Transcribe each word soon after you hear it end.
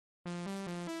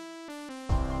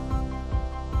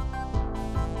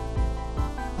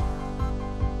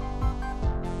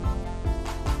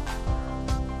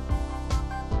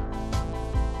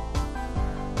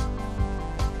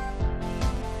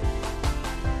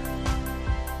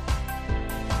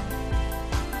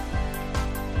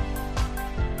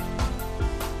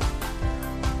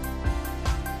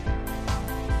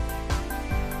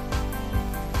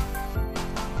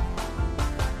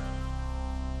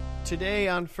Today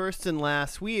on First and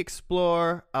Last, we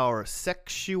explore our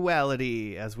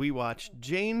sexuality as we watch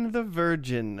Jane the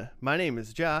Virgin. My name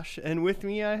is Josh, and with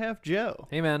me I have Joe.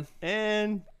 Hey, man.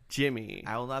 And Jimmy.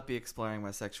 I will not be exploring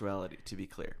my sexuality, to be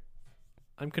clear.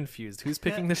 I'm confused. Who's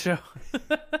picking the show?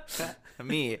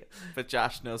 Me, but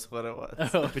Josh knows what it was.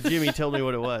 But Jimmy told me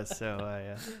what it was,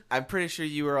 so I'm pretty sure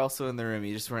you were also in the room.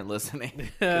 You just weren't listeling.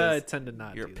 I tend to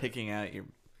not. You're do that. picking out your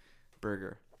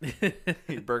burger,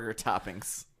 your burger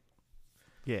toppings.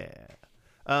 yeah.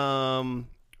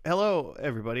 Hello,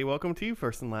 everybody. Welcome to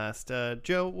First and Last.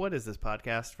 Joe, what is this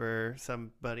podcast for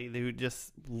somebody who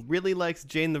just really likes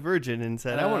Jane the Virgin and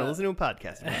said, I want to listen to a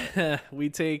podcast about it? We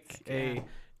take a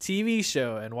TV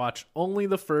show and watch only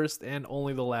the first and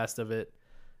only the last of it,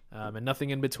 and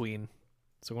nothing in between.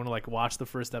 So we're going to watch the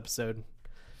first episode,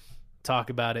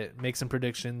 talk about it, make some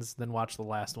predictions, then watch the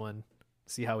last one,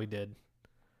 see how we did.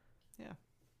 Yeah.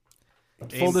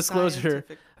 Full disclosure,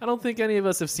 Scientific- I don't think any of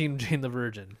us have seen Jane the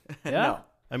Virgin. Yeah? No,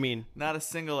 I mean, not a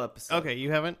single episode. okay,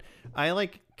 you haven't? I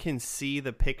can see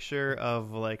the picture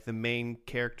of the main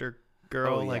character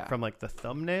girl Oh, yeah. from the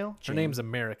thumbnail. Her name's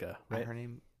America, right? Her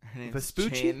name's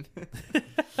Vespucci? Jane.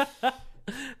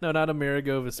 No, not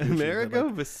Amerigo Vespucci. Amerigo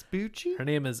but, Vespucci? her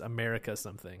name is America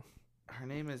something. Her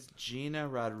name is Gina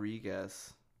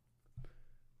Rodriguez.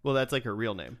 Well, that's her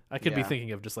real name. I could be Yeah.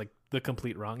 thinking of just the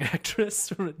complete wrong actress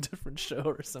from a different show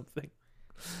or something.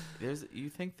 You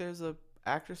think there's a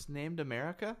actress named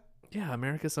America? Yeah,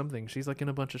 America something. She's in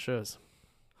a bunch of shows.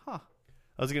 Huh.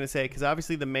 I was going to say, because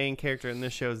obviously the main character in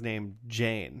this show is named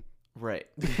Jane. Right.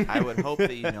 I would hope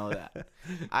that you know that.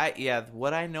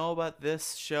 What I know about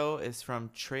this show is from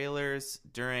trailers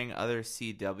during other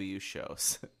CW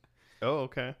shows. Oh,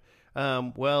 okay.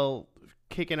 Well,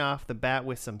 kicking off the bat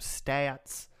with some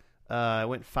stats. I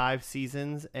went 5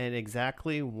 seasons and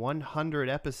exactly 100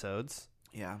 episodes.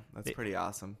 Yeah, that's pretty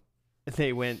awesome.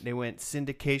 They went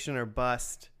syndication or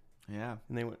bust, Yeah.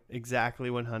 and they went exactly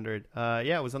 100.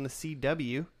 It was on the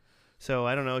CW. So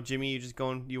I don't know, Jimmy.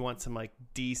 You want some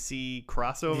DC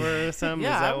crossover or something?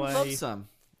 Yeah, Is that I would why love some.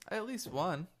 At least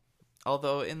one.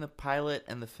 Although in the pilot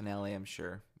and the finale, I'm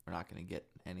sure we're not going to get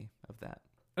any of that.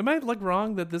 Am I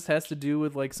wrong that this has to do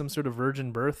with some sort of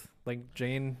virgin birth?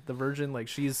 Jane the Virgin,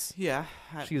 she's Yeah.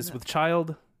 with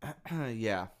child.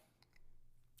 Yeah.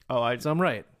 Oh, So I'm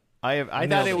right. I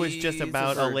thought it was just She's a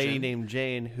about a lady virgin. named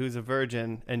Jane who's a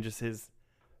virgin and just is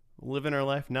living her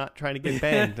life, not trying to get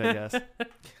banged. I guess.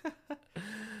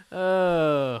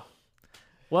 Oh.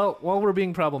 Well, while we're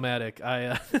being problematic,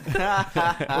 I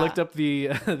looked up the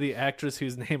actress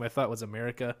whose name I thought was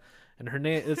America, and her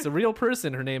name, it's a real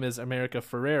person. Her name is America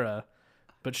Ferrera,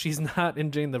 but she's not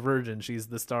in Jane the Virgin. She's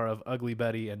the star of Ugly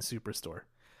Betty and Superstore.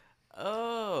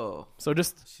 Oh. So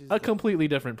just She's a completely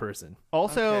different person.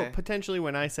 Also, Okay. potentially,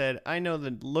 when I said I know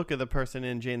the look of the person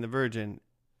in Jane the Virgin,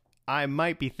 I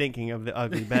might be thinking of the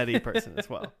Ugly Betty person as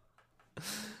well.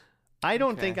 I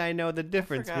don't Okay. think I know the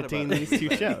difference forgot between about these Ugly two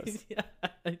Betty. shows. Yeah.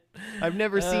 I've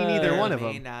never seen either There one of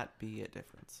may them. not be a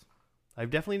difference. I've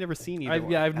definitely never seen either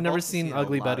I've one. never also seen a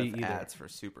Ugly lot Betty of either. ads for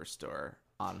Superstore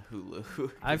on Hulu. 'Cause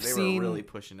I've they seen- were really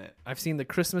pushing it. I've seen the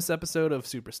Christmas episode of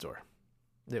Superstore.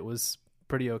 It was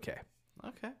pretty okay.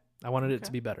 Okay. I wanted it Okay.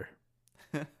 to be better.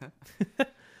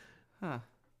 Huh.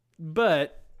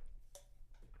 But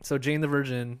so Jane the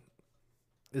Virgin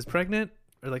is pregnant,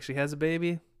 or she has a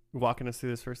baby. Walking us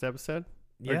through this first episode.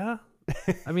 Yeah,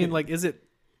 I mean, is it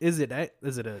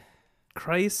a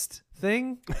Christ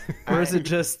thing, or is it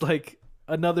just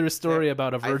another story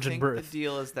about a virgin I think birth? the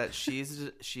deal is that she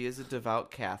is a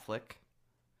devout Catholic,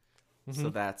 so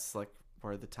Mhm. that's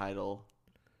where the title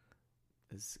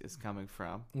is coming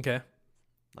from, Okay,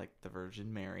 the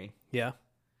Virgin Mary, yeah,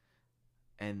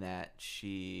 and that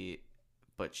she's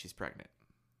pregnant.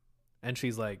 and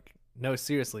she's no,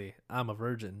 seriously, I'm a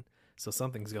virgin, so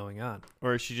something's going on.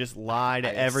 Or she just lied to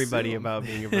I everybody assume. about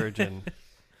being a virgin.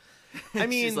 I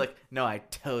mean, she's no, I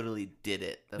totally did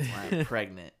it. That's why I'm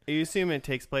pregnant. you assume it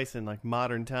takes place in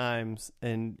modern times,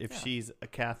 and if Yeah. she's a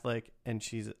Catholic and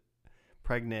she's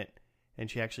pregnant and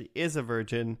she actually is a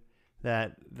virgin,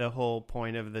 that the whole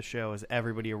point of the show is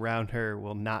everybody around her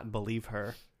will not believe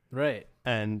her, Right.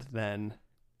 and then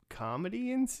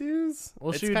comedy ensues.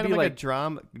 Well, it's she would kind be of like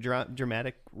a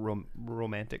dramatic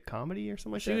romantic comedy or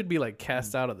something like She that. would be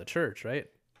cast out of the church, right?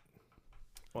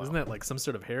 Wow. Isn't that some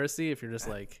sort of heresy if you're just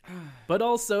but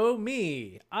also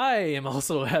me, I am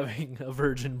also having a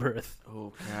virgin birth.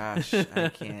 Oh gosh, I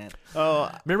can't.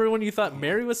 Oh, Remember when you thought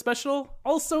Mary was special?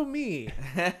 Also me.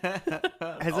 Has that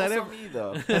Also ever- me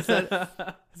though? has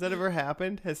that ever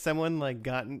happened? Has someone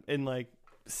gotten in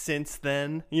since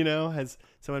then, you know, has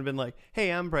someone been like,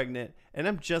 hey, I'm pregnant and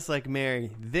I'm just like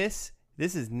Mary. This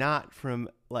is not from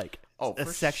like a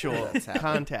for sexual sure that's happening.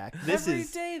 contact. This Every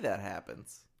is day that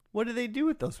happens. what do they do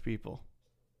with those people?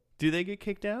 Do they get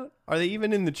kicked out? Are they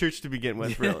even in the church to begin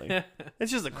with, really?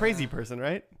 It's just a crazy person,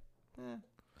 right? Eh,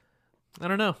 I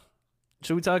don't know.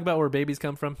 Should we talk about where babies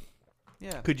come from?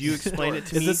 yeah. Could you explain it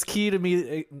to Is me? this key to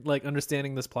me like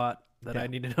understanding this plot that Yeah. I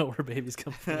need to know where babies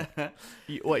come from?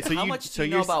 Wait, so How you, much so do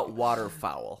you know you're about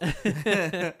waterfowl?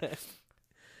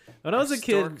 When I was a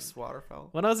kid, Stork's waterfowl.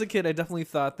 when I was a kid, I definitely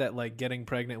thought that like getting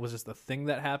pregnant was just a thing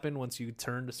that happened once you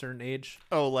turned a certain age.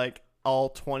 Oh, like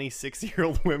all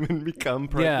 26-year-old women become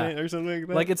pregnant or something like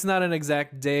that? Like it's not an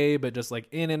exact day, but just like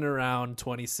in and around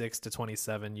 26 to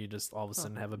 27, you just all of a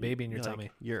sudden have a baby in your You're like,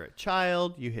 tummy. you're a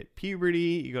child, you hit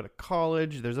puberty, you go to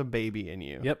college, there's a baby in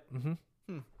you. Yep. hmm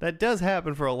That does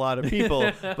happen for a lot of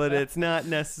people, but it's not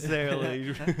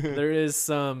necessarily There is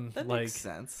some That like makes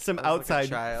sense. some I was like a outside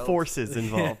child. forces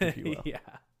involved, if you will. yeah.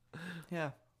 Yeah.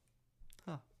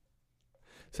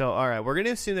 So, all right, we're going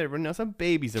to assume that everyone knows how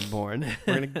babies are born.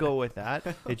 We're going to go with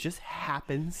that. It just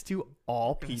happens to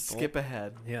all people. Skip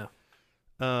ahead. Yeah.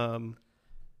 Um,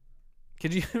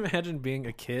 Could you imagine being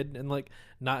a kid and like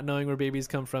not knowing where babies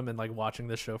come from and like watching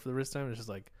this show for the first time? It's just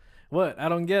like, what? I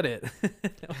don't get it.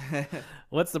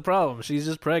 What's the problem? She's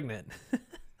just pregnant.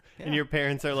 And your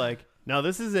parents are like, no,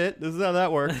 this is it. This is how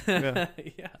that works. Yeah.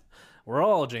 Yeah. We're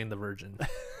all Jane the Virgin.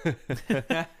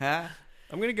 I'm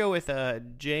going to go with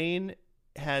Jane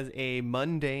has a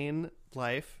mundane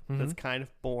life that's kind of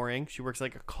boring. She works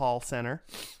like a call center.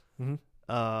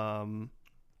 Mm-hmm.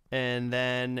 And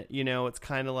then, you know, it's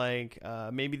kind of like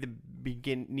maybe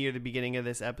near the beginning of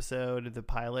this episode, the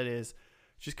pilot is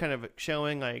just kind of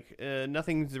showing like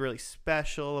nothing's really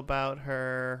special about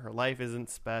her. Her life isn't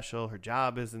special. Her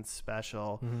job isn't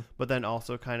special. But then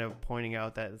also kind of pointing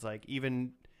out that it's like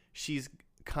even she's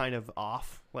kind of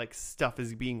off. Like stuff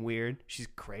is being weird. She's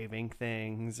craving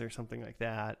things or something like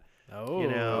that. Oh. You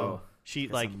know, she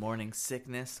Got like some morning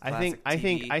sickness. I classic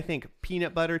TV. think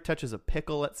peanut butter touches a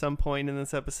pickle at some point in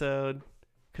this episode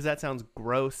because that sounds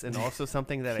gross and also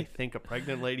something that I think a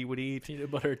pregnant lady would eat.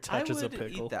 Peanut butter touches I a would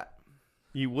pickle. eat that.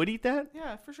 You would eat that?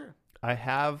 Yeah, for sure. I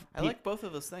have I like both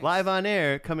of those things. live on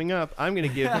air coming up. I'm going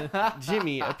to give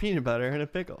Jimmy a peanut butter and a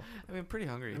pickle. I mean, pretty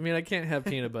hungry. I mean, I can't have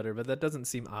peanut butter, but that doesn't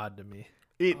seem odd to me.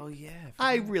 oh yeah.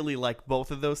 I really like both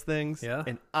of those things. Yeah?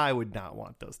 And I would not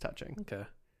want those touching. Okay.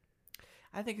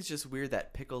 I think it's just weird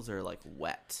that pickles are like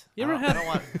wet. You ever I don't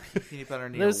want peanut butter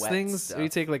near There's wet things stuff. where you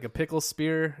take like a pickle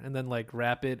spear and then like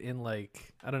wrap it in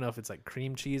like I don't know if it's like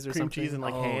cream cheese or Cream something. cheese and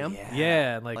like Oh, ham. Yeah,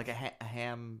 Yeah, and, like- a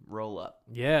ham roll up.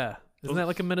 Yeah. Isn't that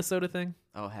like a Minnesota thing?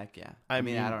 Oh heck yeah. I I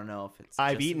mean, mean, I don't know if it's.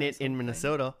 I've just a eaten it in thing.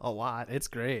 Minnesota a lot. It's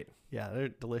great. Yeah, they're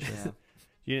delicious.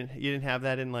 Yeah. You didn't have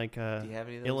that in like Do you have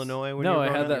any of those? Illinois when No, you were I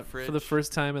growing had up? that fridge? for the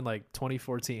first time in like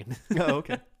 2014. Oh,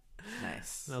 okay.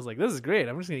 Nice. And I was like, this is great.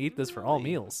 I'm just going to eat this for all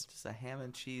Really? meals. Just a ham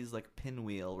and cheese like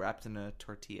pinwheel wrapped in a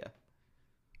tortilla.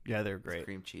 Yeah, they're With great.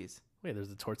 cream cheese. Wait,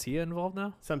 there's a tortilla involved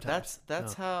now? Sometimes.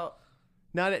 That's how.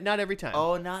 Not every time.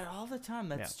 Oh, not all the time.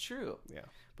 That's true. Yeah.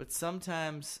 But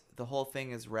sometimes the whole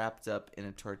thing is wrapped up in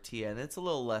a tortilla, and it's a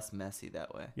little less messy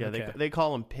that way. Yeah, Okay. they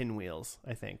call them pinwheels,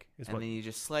 I think. Is And what. then you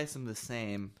just slice them the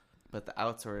same, but the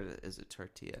outside is a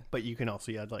tortilla. But you can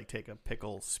also like take a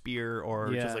pickle spear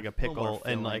or Yeah. just like a A little more pickle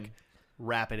and like filling.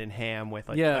 wrap it in ham with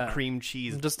like Yeah. a cream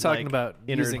cheese. I'm just talking like, about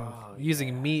inner-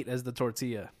 using meat as the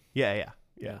tortilla. Yeah.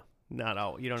 Yeah. Not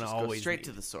all. You don't Just always go straight need-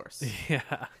 to the source. Yeah.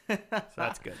 So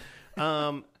that's good.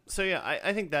 So yeah,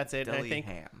 I think that's it. And Deli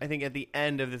ham. I think at the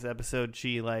end of this episode,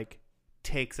 she like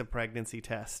takes a pregnancy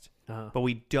test, Uh-huh. but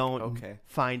we don't Okay.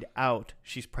 find out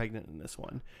she's pregnant in this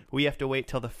one. We have to wait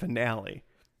till the finale.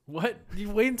 What?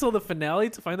 You wait until the finale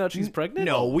to find out she's pregnant?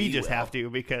 No, we we just will. have to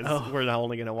because Oh. we're not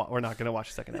only gonna we're not gonna watch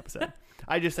the second episode.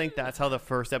 I just think that's how the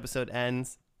first episode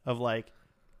ends. Of like,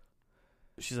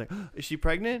 she's like, is she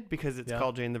pregnant? Because it's Yeah.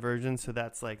 called Jane the Virgin, so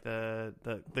that's like the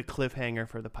cliffhanger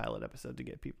for the pilot episode to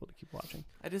get people to keep watching.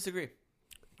 I disagree.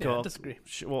 Yeah, Well, I disagree.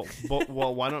 Well,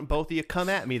 why don't both of you come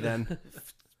at me then?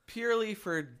 Purely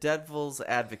for devil's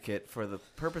advocate, for the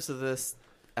purpose of this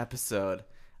episode,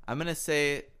 I'm going to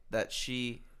say that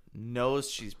she knows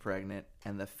she's pregnant,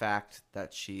 and the fact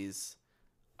that she's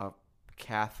a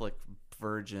Catholic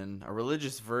virgin, a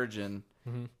religious virgin,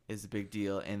 Mm-hmm. is a big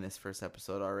deal in this first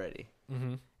episode already.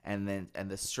 Mm-hmm. And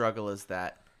the struggle is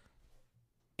that,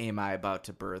 am I about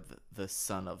to birth the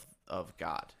Son of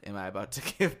God? Am I about to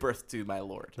give birth to my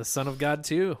Lord? The Son of God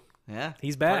too. Yeah,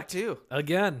 He's back. Part 2.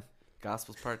 Again.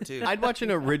 Gospels Part 2. I'd watch an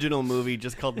original movie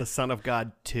just called The Son of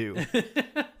God 2.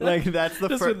 Like that's the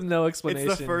Just first. with no explanation.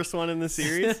 It's the first one in the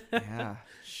series. Yeah.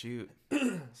 shoot.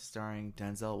 Starring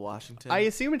Denzel Washington. I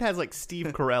assume it has like Steve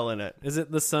Carell in it. Is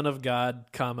it the Son of God,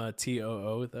 comma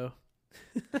TOO though?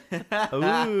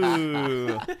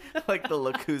 Ooh. Like the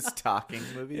Look Who's Talking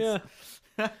movies.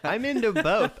 Yeah. I'm into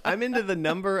both. I'm into the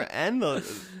number and the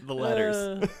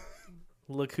letters.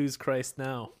 Look who's Christ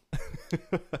now.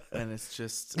 And it's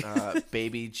just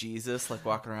baby Jesus like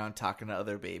walking around talking to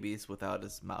other babies without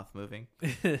his mouth moving.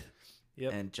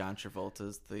 Yep. And John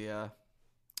Travolta's the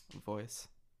voice.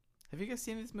 Have you guys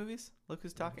seen these movies? Look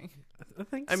Who's Talking. I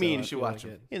think. I mean, you should feel watch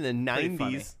like them. In the Pretty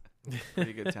funny. 90s.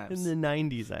 Pretty good times. In the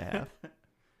 90s, I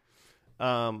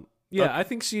have. Yeah, I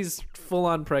think she's full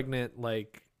on pregnant.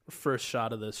 Like first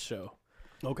shot of this show.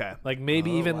 Okay. Like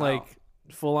maybe Oh, even wow. like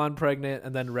full on pregnant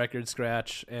and then record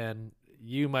scratch, and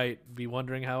you might be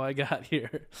wondering how I got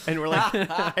here. And we're like,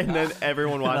 and then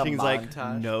everyone watching is like,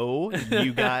 montage. no,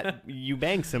 you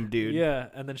banged some dude. Yeah,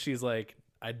 and then she's like,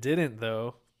 I didn't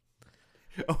though.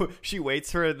 Oh, she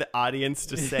waits for the audience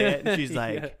to say it, and she's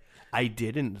like, Yeah. I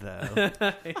didn't though.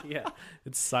 Yeah,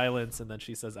 it's silence, and then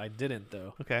she says, I didn't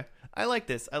though. Okay, I like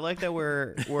this. I like that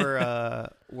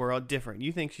we're all different.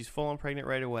 You think she's full on pregnant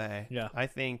right away. Yeah. I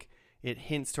think it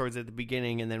hints towards at the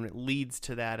beginning, and then it leads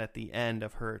to that at the end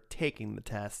of her taking the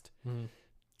test. Mm.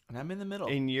 And I'm in the middle.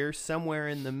 And you're somewhere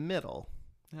in the middle,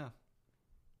 Yeah.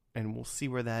 and we'll see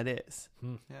where that is.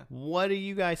 Yeah. What do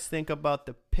you guys think about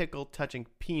the pickle touching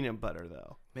peanut butter,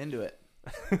 though? I'm into it.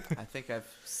 I think I've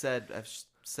said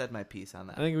my piece on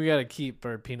that. I think we got to keep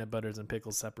our peanut butters and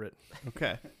pickles separate.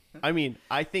 Okay. I mean,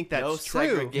 I think that's No true.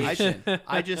 segregation.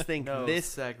 I just think No this.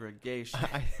 segregation.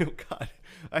 Oh God.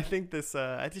 I think this.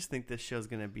 I just think this show's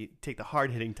gonna take the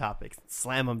hard hitting topics, and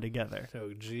slam them together.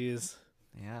 Oh, geez.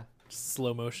 Yeah.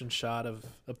 Slow motion shot of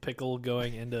a pickle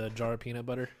going into a jar of peanut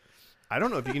butter. I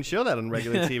don't know if you can show that on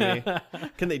regular TV.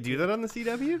 Can they do that on the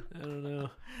CW? I don't know.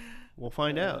 We'll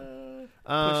find out.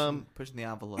 Pushing the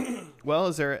envelope. Well,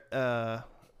 is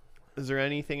there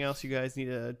anything else you guys need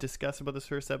to discuss about this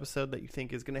first episode that you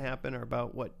think is going to happen, or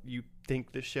about what you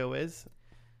think this show is?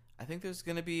 I think there's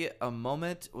going to be a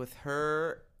moment with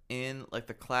her in like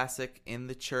the classic in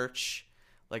the church,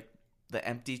 like the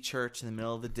empty church in the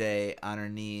middle of the day on her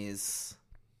knees,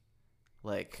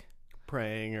 like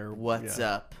Praying or what's yeah.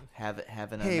 up,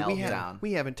 having a Hey, meltdown.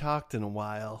 we haven't talked in a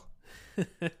while,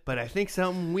 but I think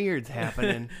something weird's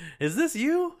happening. Is this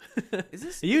you? Is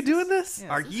this Are you is doing this- this?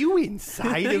 yeah, Are is this- you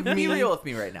inside of Be me? real with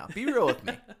me right now. Be real with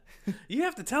me. You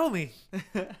have to tell me.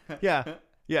 Yeah.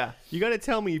 You got to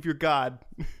tell me if you're God.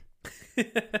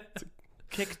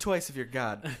 Kick twice if you're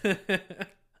God.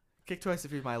 Kick twice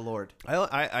if you're my Lord.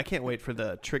 I can't wait for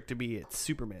the trick to be it's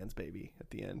Superman's baby at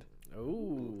the end.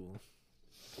 Oh.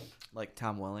 Like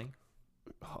Tom Welling.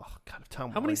 Oh God, Tom.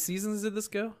 How many Welling. seasons did this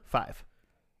go? 5.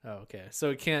 Oh, okay.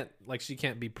 So it can't, like, she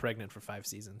can't be pregnant for 5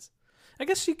 seasons. I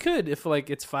guess she could if, like,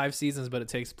 it's 5 seasons, but it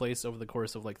takes place over the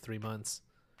course of, like, 3 months.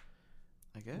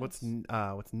 I guess. What's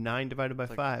 9 divided by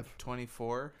It's like 5?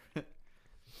 24.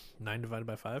 9 divided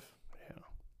by 5? Yeah.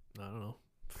 I don't know.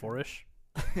 4-ish?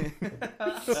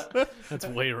 That's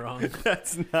way wrong.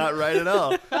 That's not right at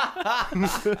all.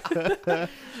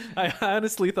 I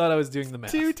honestly thought I was doing the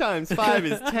math. 2 times 5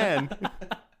 is 10.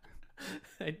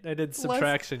 I did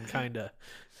subtraction, kind of.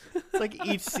 It's like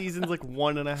each season's like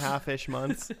 1.5-ish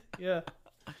months. Yeah.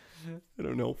 I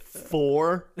don't know,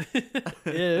 4.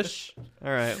 Ish.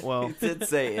 All right. Well, He did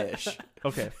say ish.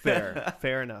 okay,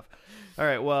 fair enough. All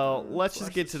right, well, let's just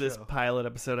Watch get the to this show. pilot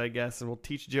episode, I guess, and we'll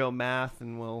teach Joe math,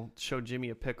 and we'll show Jimmy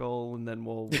a pickle, and then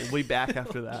we'll be back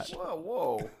after that.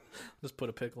 Whoa. Just put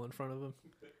a pickle in front of him.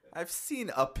 I've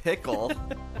seen a pickle.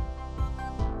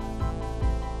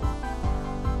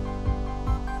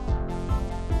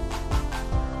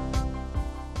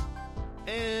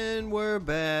 And we're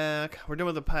back. We're done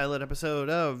with the pilot episode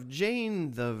of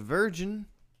Jane the Virgin.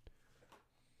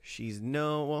 She's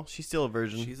still a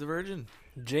virgin. She's a virgin.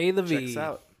 J the V. Checks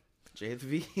out. J the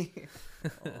V.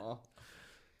 Aw.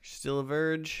 She's still a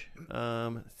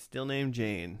virgin. Still named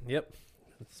Jane. Yep.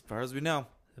 As far as we know.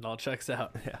 It all checks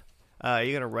out.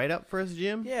 You got a write up for us,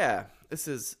 Jim? Yeah. This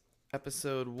is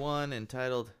episode 1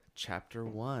 entitled Chapter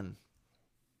 1.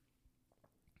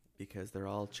 Because they're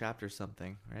all chapter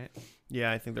something, right?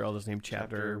 Yeah, I think they're all just named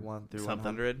chapter 1 through something.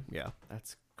 100. Yeah.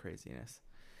 That's craziness.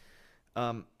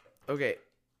 Okay.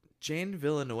 Jane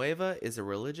Villanueva is a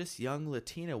religious young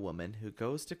Latina woman who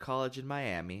goes to college in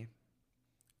Miami,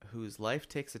 whose life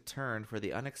takes a turn for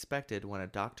the unexpected when a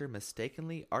doctor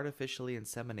mistakenly artificially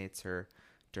inseminates her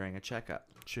during a checkup.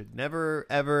 Should never,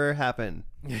 ever happen.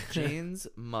 Jane's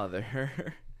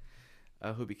mother,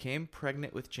 who became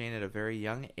pregnant with Jane at a very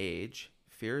young age,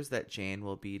 fears that Jane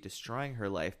will be destroying her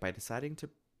life by deciding to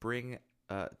bring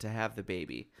to have the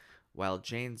baby, while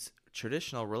Jane's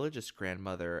traditional religious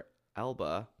grandmother,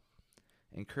 Elba,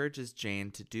 encourages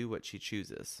Jane to do what she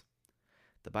chooses.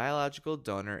 The biological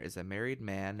donor is a married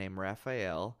man named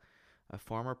Raphael, a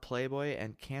former playboy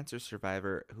and cancer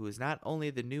survivor who is not only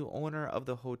the new owner of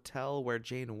the hotel where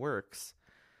Jane works,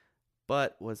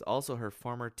 but was also her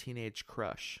former teenage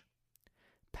crush.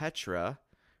 Petra,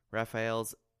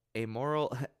 Raphael's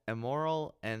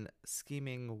immoral and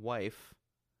scheming wife,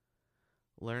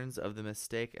 learns of the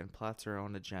mistake and plots her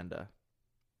own agenda.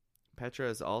 Petra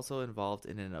is also involved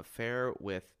in an affair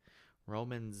with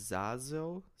Roman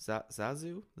Zazu.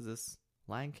 Zazu? Is this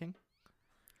Lion King?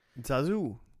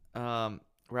 Zazu.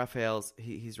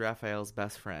 He's Raphael's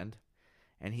best friend,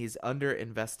 and he's under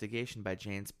investigation by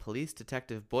Jane's police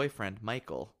detective boyfriend,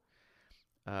 Michael,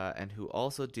 and who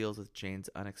also deals with Jane's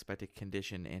unexpected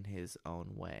condition in his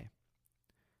own way.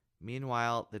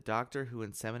 Meanwhile, the doctor who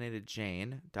inseminated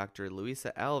Jane, Dr.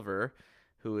 Louisa Alver,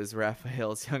 who is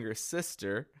Raphael's younger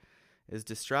sister, is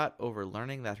distraught over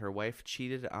learning that her wife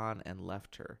cheated on and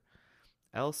left her.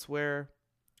 Elsewhere,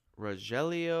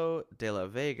 Rogelio de la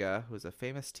Vega, who is a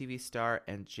famous TV star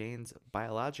and Jane's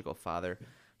biological father,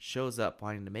 shows up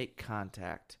wanting to make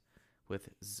contact with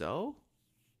Zoe?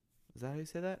 Is that how you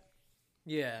say that?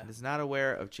 Yeah. And is not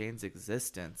aware of Jane's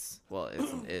existence. Well,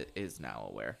 it is now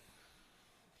aware.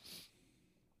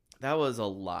 That was a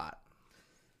lot.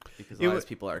 Because a lot of these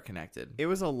people are connected. It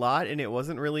was a lot, and it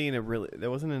wasn't really that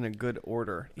wasn't in a good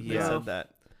order. They Yeah. said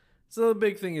that. So the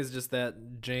big thing is just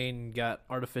that Jane got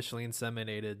artificially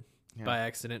inseminated by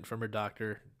accident from her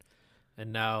doctor,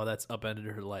 and now that's upended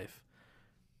her life.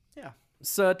 Yeah.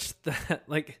 Such that,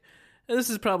 like, this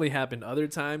has probably happened other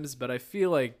times, but I feel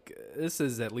like this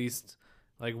is at least,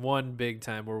 like, one big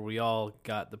time where we all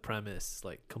got the premise,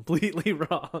 like, completely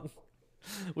wrong.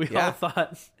 We all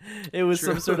thought it was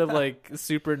some sort of, like,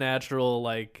 supernatural,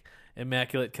 like,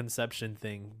 immaculate conception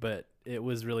thing, but it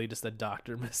was really just a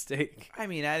doctor mistake. I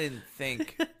mean, I didn't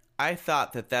think... I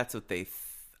thought that that's what they...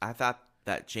 I thought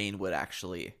that Jane would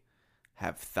actually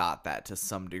have thought that to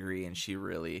some degree, and she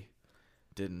really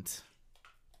didn't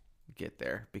get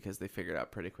there because they figured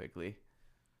out pretty quickly.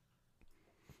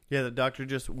 Yeah, the doctor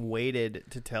just waited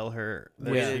to tell her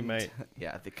that she might.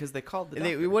 Yeah, because they called the And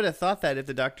doctor. we would have thought that if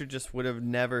the doctor just would have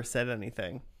never said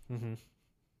anything. Mm-hmm.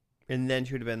 And then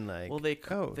she would have been like, Well, they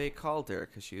called her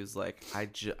because she was like, I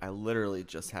literally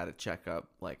just had a checkup.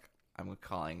 Like, I'm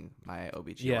calling my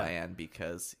OBGYN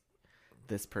because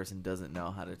this person doesn't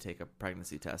know how to take a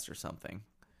pregnancy test or something.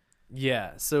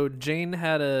 Yeah, so Jane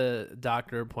had a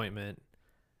doctor appointment,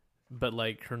 but,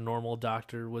 like, her normal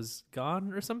doctor was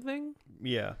gone or something.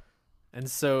 Yeah. And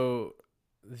so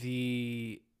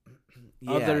the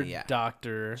other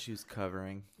doctor, she was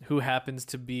covering, who happens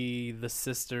to be the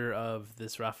sister of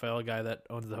this Raphael guy that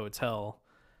owns the hotel,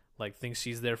 like, thinks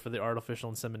she's there for the artificial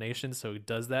insemination, so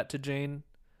does that to Jane.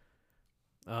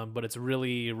 But it's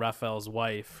really Raphael's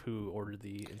wife who ordered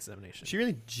the insemination. She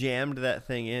really jammed that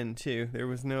thing in, too. There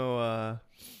was no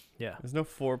there's no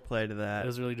foreplay to that. It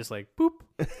was really just like, boop,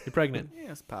 you're pregnant. yeah,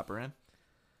 just pop her in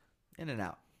and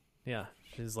out. Yeah,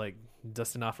 she's like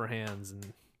dusting off her hands,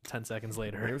 and 10 seconds There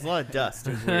later. was a lot of dust.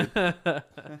 It was weird.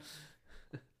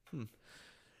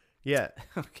 Yeah.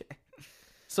 Okay.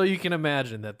 So you can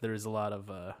imagine that there's a lot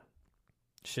of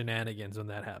shenanigans when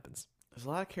that happens. There's a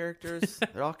lot of characters.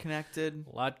 They're all connected.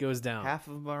 A lot goes down. Half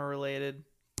of them are related.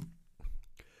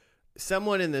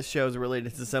 Someone in this show is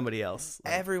related to somebody else.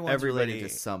 Like, Everyone's related to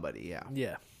somebody, yeah.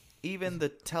 Yeah. Even the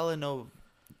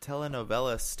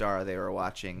telenovela star they were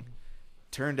watching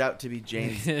turned out to be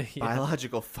Jane's Yeah.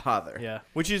 biological father. Yeah.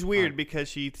 Which is weird because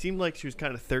she seemed like she was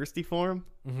kind of thirsty for him,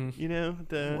 Mm-hmm. you know?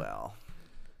 Well,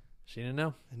 She didn't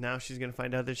know. And now she's going to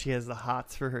find out that she has the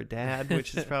hots for her dad,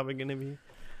 which is probably going to be...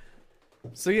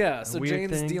 So yeah, so weird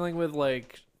Jane's thing. dealing with,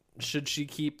 like, should she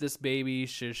keep this baby?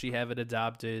 Should she have it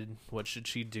adopted? What should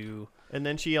she do? And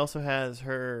then she also has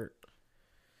her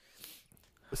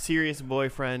serious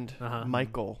boyfriend, Uh-huh.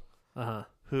 Michael, Uh-huh.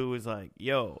 who was like,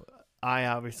 yo, I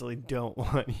obviously don't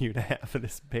want you to have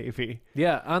this baby.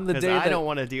 Yeah, on the Because day I that don't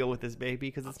want to deal with this baby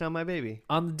because it's not my baby.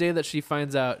 on the day that she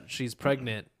finds out she's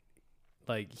pregnant,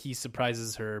 like, he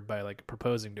surprises her by, like,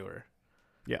 proposing to her.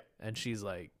 Yeah. And she's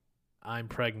like, I'm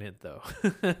pregnant though.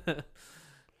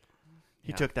 He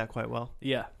Yeah. took that quite well.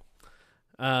 Yeah.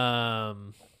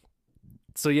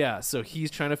 So yeah, so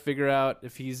he's trying to figure out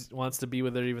if he wants to be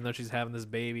with her even though she's having this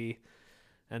baby.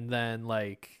 And then,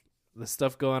 like, the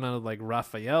stuff going on with, like,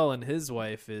 Raphael and his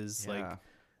wife is like yeah.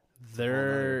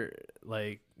 they're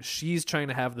like, she's trying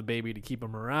to have the baby to keep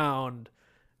him around,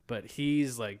 but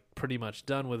he's, like, pretty much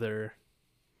done with her.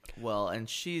 Well, and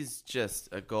she's just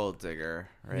a gold digger,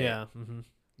 right? Yeah.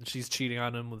 She's cheating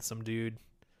on him with some dude.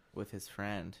 With his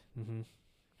friend. Mm-hmm.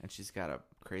 And she's got a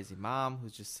crazy mom who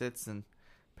just sits and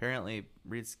apparently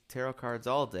reads tarot cards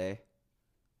all day.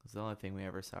 It's the only thing we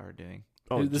ever saw her doing.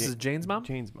 This is Jane's mom?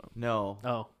 Jane's mom. No.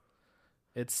 Oh.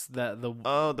 It's the the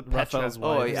Raphael's Petra.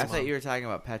 Oh, wife's I mom. thought you were talking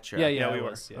about Petra. Yeah, we it were.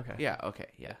 was. Yeah. Okay. Yeah, okay,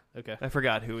 yeah. Okay. I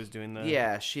forgot who was doing the.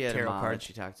 Yeah, she had a tarot mom that cards.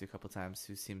 she talked to a couple times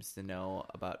who seems to know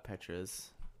about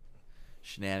Petra's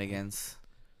shenanigans.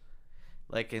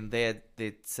 Like, and they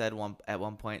said at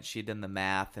one point she'd done the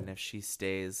math, and if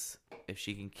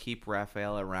she can keep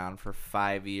Raphael around for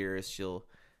 5 years,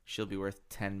 she'll be worth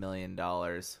 $10 million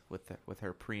with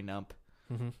her prenup.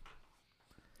 Mm-hmm.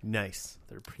 Nice.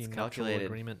 Their prenuptial calculated.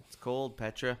 agreement. It's cold,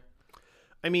 Petra.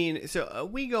 I mean, so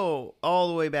we go all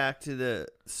the way back to the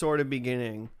sort of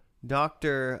beginning.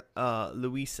 Dr.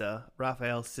 Luisa,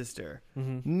 Raphael's sister,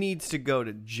 needs to go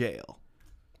to jail,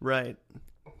 right?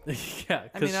 Yeah,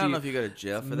 I mean, I don't know if you go to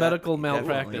jail for that. medical You definitely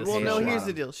malpractice. Well, pay no, a here's lot the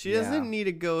of- deal. She doesn't Yeah. need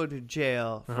to go to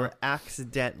jail for Uh-huh.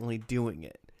 accidentally doing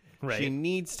it. Right. She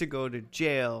needs to go to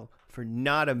jail for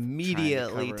not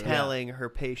immediately cover it. telling her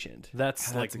patient. That's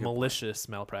That's like a good malicious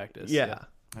malpractice. Yeah.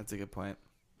 That's a good point.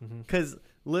 Because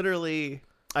literally,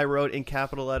 I wrote in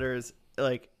capital letters,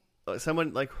 like,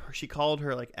 someone, like, she called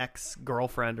her, like,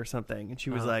 ex-girlfriend or something. And she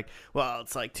was like, well,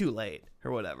 it's, like, too late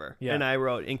or whatever. Yeah. And I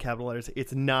wrote in capital letters,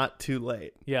 it's not too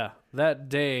late. Yeah. That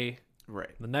day,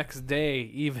 Right. the next day,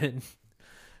 even,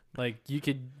 like, you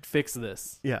could fix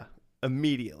this. Yeah.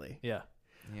 Immediately. Yeah.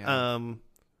 Yeah.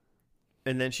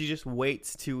 And then she just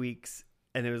waits 2 weeks.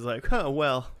 And it was like, oh,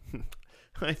 well,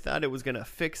 I thought it was going to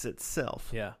fix itself.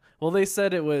 Yeah. Well, they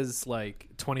said it was like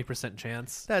 20%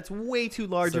 chance. That's way too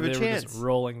large So of a they were chance. just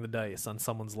rolling the dice on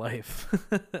someone's life.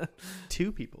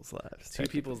 Two people's lives. Two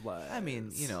people's lives. I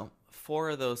mean, 4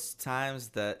 of those times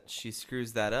that she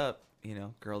screws that up,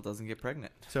 girl doesn't get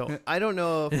pregnant. So I don't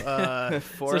know if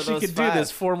 4 So of she those could 5. do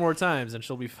this 4 more times and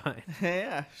she'll be fine.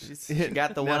 Yeah, she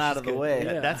got the Now one out she's of the good. way.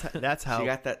 Yeah, Yeah. that's how She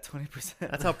got that 20%.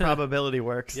 that's how probability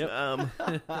works. Yep.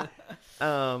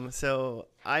 So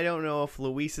I don't know if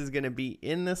Luis is going to be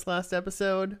in this last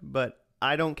episode, but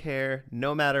I don't care.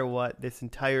 No matter what, this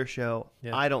entire show,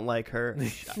 Yeah. I don't like her.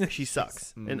 She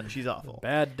sucks and she's awful.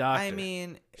 Bad doctor. I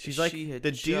mean, She's like she had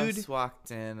the just dude- walked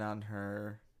in on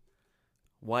her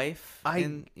wife.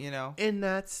 And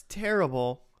that's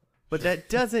terrible. But that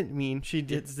doesn't mean she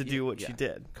gets to do what she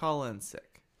did. Call in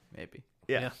sick, maybe.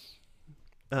 Yeah.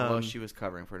 Although she was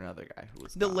covering for another guy who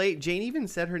was The not. late Jane even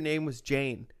said her name was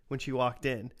Jane when she walked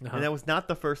in, Uh-huh. and that was not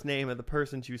the first name of the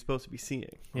person she was supposed to be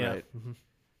seeing. yeah. Right. Mhm.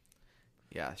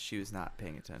 Yeah, she was not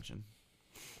paying attention.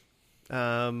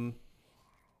 And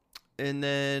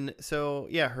then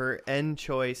her end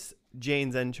choice,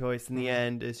 Jane's end choice in the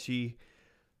end is she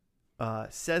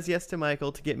says yes to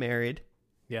Michael to get married,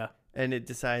 Yeah. and it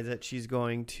decides that she's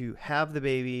going to have the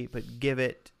baby but give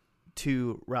it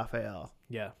to Raphael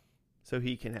Yeah. so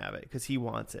he can have it because he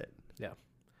wants it.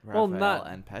 Well, Raphael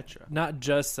and Petra. Not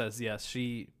just says yes.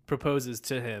 She proposes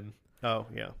to him Oh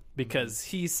yeah, because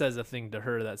he says a thing to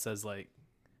her that says like,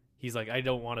 he's like, I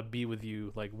don't want to be with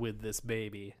you like with this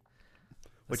baby,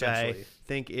 which I essentially.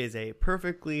 think is a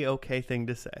perfectly okay thing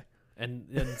to say. and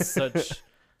such.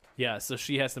 Yeah, so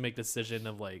she has to make the decision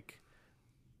of like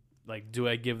do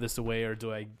I give this away or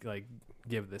do I like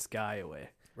give this guy away?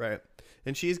 Right.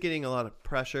 And she's getting a lot of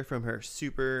pressure from her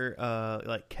super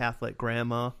like Catholic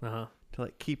grandma Uh-huh. to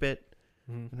like keep it.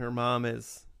 Mhm. And her mom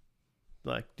is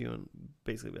like doing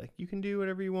basically like you can do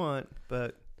whatever you want,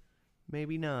 but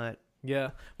maybe not.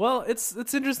 Yeah. Well, it's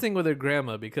interesting with her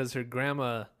grandma because her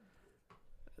grandma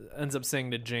ends up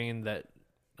saying to Jane that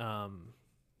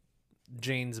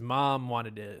Jane's mom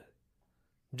wanted to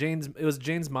it was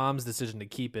Jane's mom's decision to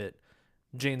keep it.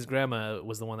 Jane's grandma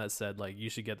was the one that said like you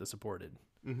should get this aborted.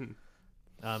 Mm-hmm.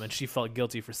 And she felt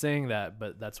guilty for saying that,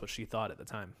 but that's what she thought at the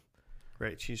time.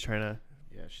 Right. She's trying to.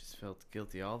 Yeah, she's felt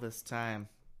guilty all this time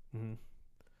Mm-hmm.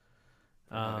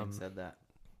 for having said that.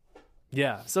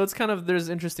 Yeah, so it's kind of there's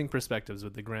interesting perspectives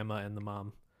with the grandma and the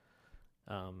mom,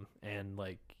 and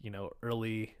like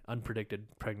early unpredicted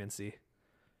pregnancy.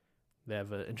 They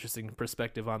have an interesting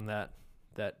perspective on that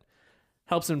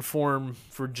helps inform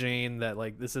for Jane that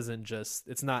like this isn't just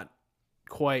it's not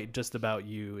quite just about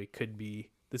you.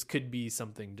 This could be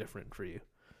something different for you.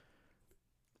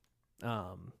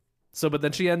 So but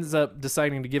then she ends up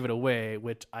deciding to give it away,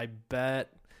 which I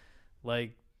bet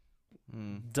like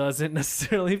doesn't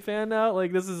necessarily pan out.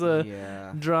 Like, this is a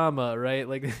Yeah. drama, right?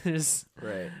 Like, there's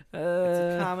Right. It's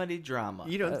a comedy drama.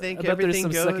 You don't think I bet there's everything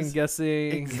some goes second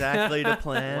guessing. exactly to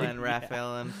plan? when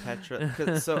Raphael and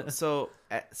Petra. So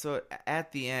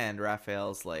at the end,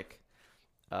 Raphael's like,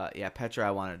 yeah, Petra,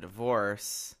 I want a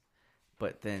divorce,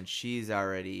 but then she's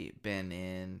already been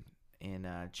in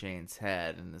Jane's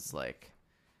head and is like,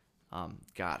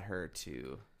 got her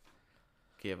to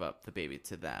give up the baby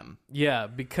to them. Yeah,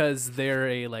 because they're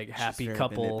a like happy She's very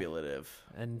couple, manipulative.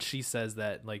 and she says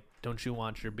that like, don't you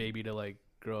want your baby to like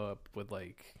grow up with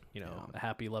like, you know, Yeah. a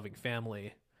happy, loving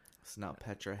family? So now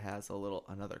Petra has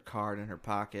another card in her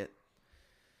pocket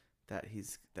that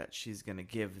she's gonna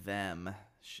give them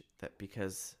that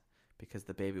because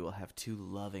the baby will have two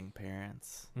loving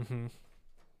parents. Mm-hmm.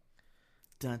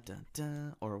 Dun dun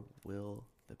dun. Or will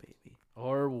the baby?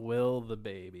 Or will the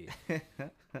baby?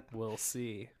 We'll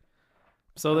see.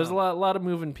 So there's a lot of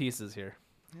moving pieces here.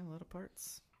 Yeah, a lot of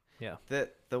parts. Yeah.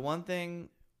 The one thing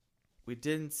we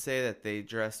didn't say that they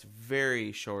addressed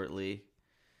very shortly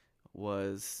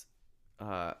was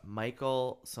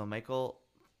Michael. So Michael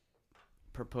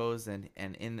proposed and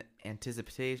in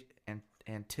anticipation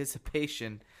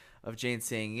of Jane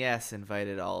saying yes,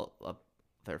 invited all of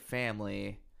their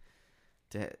family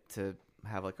to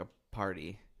have like a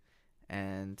party,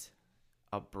 and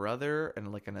a brother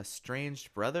and like an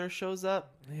estranged brother shows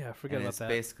up. Yeah, I forget And about it's that.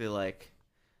 basically like,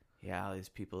 yeah, all these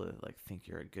people that like think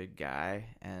you're a good guy,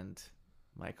 and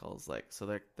Michael's like,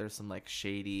 so there's some like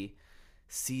shady,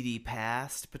 seedy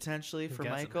past potentially We've for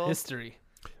got some Michael. history.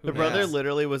 The brother Yes.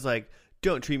 literally was like,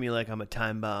 "Don't treat me like I'm a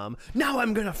time bomb. Now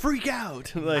I'm gonna freak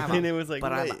out." Like, and it was like,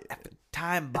 but I'm wait. a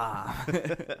time bomb.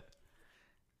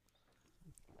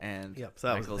 And Yep, so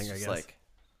that was the Michael's thing, I just guess. like,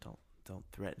 don't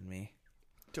threaten me.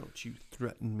 Don't you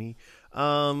threaten me.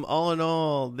 All in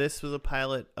all, this was a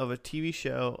pilot of a TV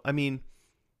show. I mean,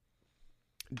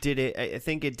 I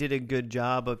think it did a good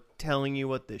job of telling you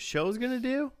what the show's going to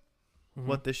do, Mhm.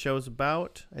 what the show's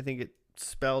about. I think it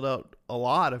spelled out a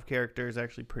lot of characters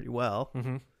actually pretty well.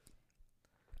 Mm-hmm.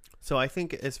 So I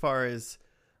think as far as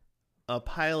a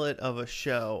pilot of a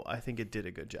show, I think it did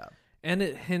a good job. And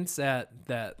it hints at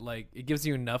that, like, it gives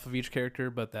you enough of each character,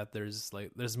 but that there's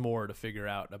more to figure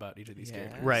out about each of these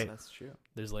characters. Right. That's true.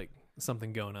 There's like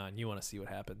something going on. You want to see what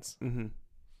happens. Mm-hmm.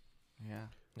 Yeah.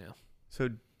 So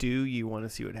do you want to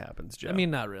see what happens, Joe? I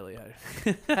mean, not really.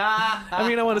 I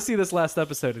mean, I want to see this last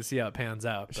episode and see how it pans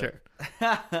out. But, sure.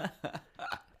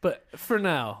 But for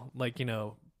now, like, you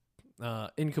know,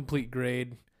 incomplete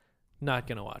grade, not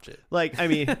gonna watch it. Like, I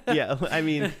mean, yeah, I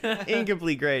mean,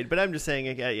 incomplete grade, but I'm just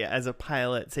saying, yeah, as a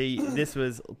pilot, say this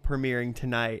was premiering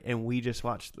tonight and we just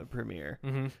watched the premiere.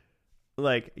 Mm-hmm.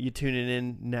 Like, you tuning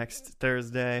in next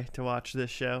Thursday to watch this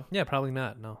show? Yeah, probably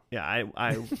not. No. Yeah,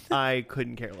 I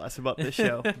couldn't care less about this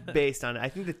show based on it. I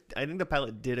think the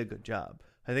pilot did a good job.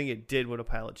 I think it did what a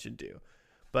pilot should do,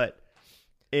 but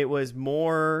it was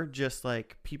more just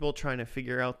like people trying to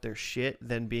figure out their shit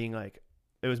than being like.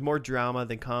 It was more drama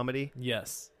than comedy.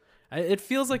 Yes. It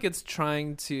feels like it's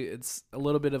it's a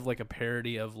little bit of like a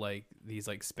parody of like these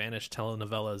like Spanish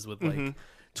telenovelas with like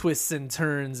twists and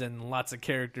turns and lots of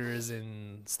characters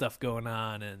and stuff going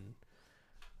on, and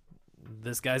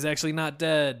this guy's actually not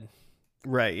dead.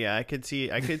 Right, yeah, I could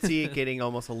see it getting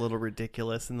almost a little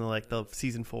ridiculous in the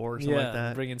season 4 or something like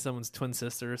that. Bring in someone's twin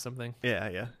sister or something.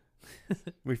 Yeah.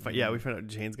 we find out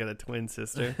Jane's got a twin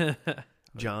sister,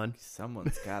 John.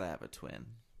 Someone's gotta have a twin.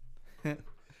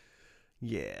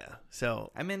 Yeah.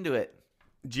 So I'm into it.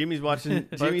 Jimmy's watching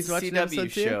But it's a episode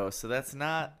CW 2? show, so that's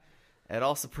not at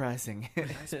all surprising.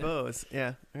 I suppose.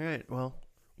 Yeah. All right. Well,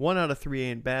 1 out of 3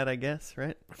 ain't bad, I guess,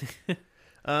 right?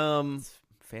 It's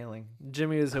failing.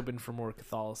 Jimmy is hoping for more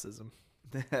Catholicism.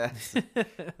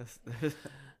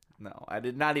 No, I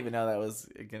did not even know that was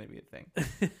going to be a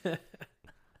thing.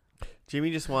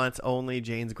 Jimmy just wants only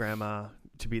Jane's grandma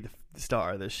to be the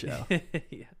star of this show.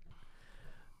 Yeah.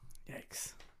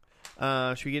 Yikes.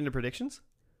 Should we get into predictions?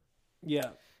 Yeah.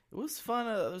 It was fun.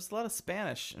 There was a lot of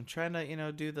Spanish. I'm trying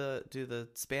to, do the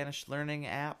Spanish learning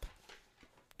app.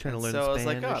 Trying to learn so Spanish.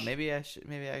 I was like, oh, maybe I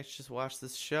should just watch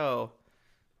this show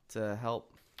to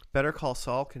help. Better Call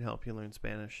Saul can help you learn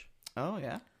Spanish. Oh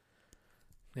yeah.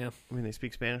 I mean, they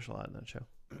speak Spanish a lot in that show.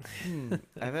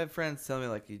 I've had friends tell me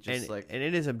like you just and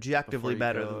it is objectively before you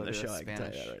better go than the to show. I can tell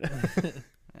you Spanish. that right now.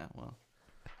 yeah, well.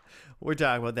 We're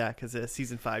talking about that because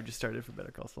season 5 just started for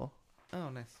Better Call Saul. Oh,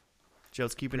 nice.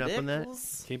 Joe's keeping up on that.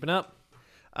 Predictions? Keeping up.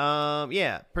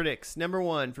 Yeah, predicts. Number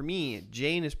 1 for me,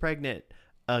 Jane is pregnant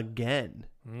again.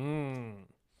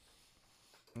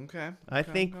 Okay. I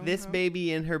think this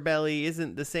baby in her belly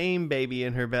isn't the same baby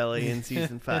in her belly in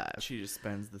season 5. She just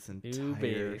spends this New entire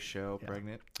baby. show Yeah.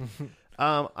 pregnant.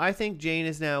 I think Jane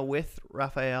is now with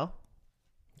Raphael.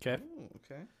 Okay. Ooh,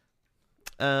 okay.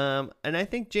 And I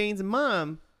think Jane's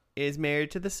mom is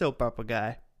married to the soap opera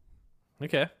guy.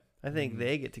 Okay. I think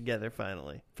they get together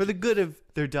finally for the good of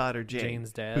their daughter Jane,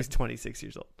 Jane's dad. who's 26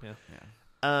 years old.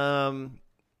 Yeah.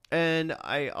 And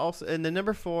I also, and the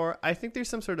number 4, I think there's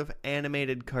some sort of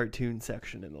animated cartoon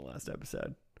section in the last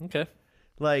episode. Okay.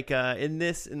 Like in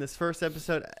this first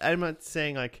episode, I'm not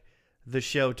saying like the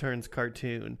show turns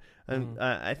cartoon.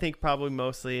 I think probably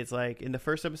mostly it's like in the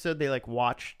first episode they like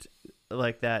watched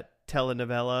like that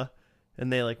telenovela,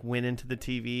 and they like went into the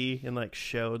TV and like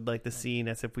showed like the scene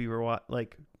as if we were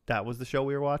like that was the show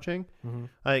we were watching.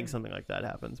 I think something like that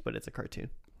happens, but it's a cartoon.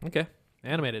 Okay.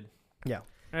 Animated. Yeah,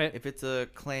 All right. If it's a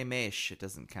claymation, it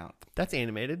doesn't count. that's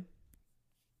animated.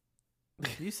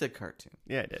 You said cartoon.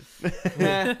 Yeah,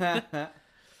 I did.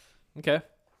 Okay.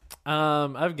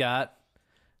 I've got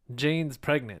Jane's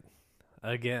pregnant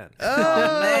again.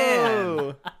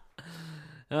 Oh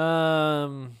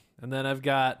And then I've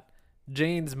got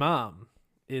Jane's mom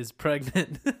is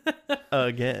pregnant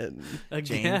again.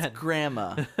 Jane's again.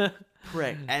 grandma.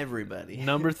 Everybody.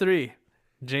 Number 3,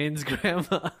 Jane's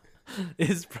grandma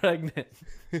is pregnant.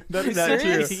 That's not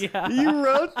true. Yeah. You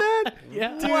wrote that?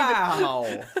 Yeah. Wow.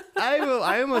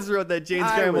 I almost wrote that Jane's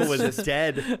I grandma was was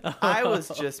dead. I was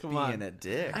just Come being on. a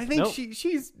dick. I think Nope.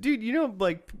 she's dude. You know,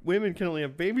 like women can only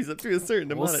have babies up to a certain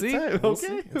We'll amount see. of time. We'll Okay,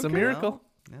 see. It's a okay. miracle.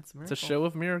 That's a It's miracle. a show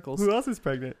of miracles. Who else is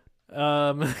pregnant?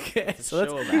 Okay, It's a so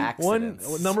that's show of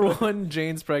accidents. number 1,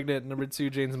 Jane's pregnant. Number 2,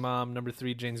 Jane's mom. Number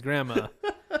 3, Jane's grandma.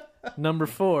 Number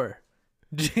 4,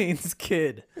 Jane's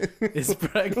kid is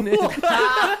pregnant.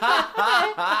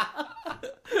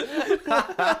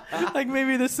 Like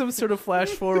maybe there's some sort of flash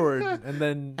forward, and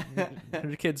then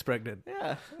her kid's pregnant.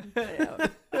 Yeah.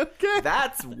 Okay.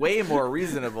 That's way more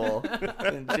reasonable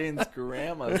than Jane's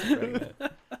grandma's pregnant.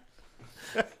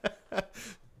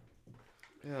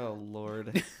 Oh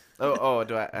Lord. Oh,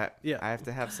 do I Yeah. I have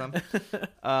to have some?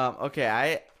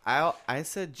 Okay, I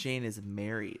said Jane is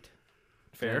married.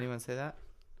 Fair. Did anyone say that?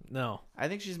 No. I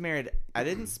think she's married. I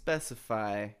didn't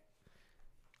specify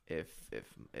if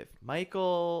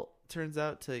Michael turns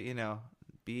out to,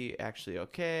 be actually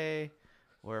okay,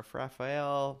 or if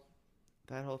Raphael,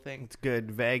 that whole thing. It's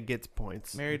good. Vag gets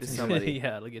points. Married to somebody.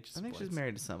 Yeah, it'll get you I some think she's points.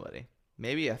 married to somebody.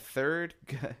 Maybe a third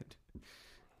good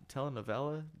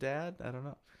telenovela dad. I don't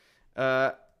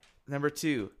know. Number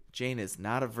 2, Jane is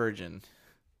not a virgin.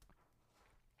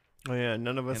 Oh yeah,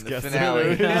 none of us In the guessed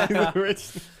finale.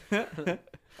 it.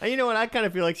 You know what? I kind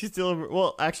of feel like she's still.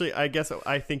 Well, actually, I guess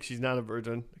I think she's not a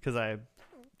virgin because I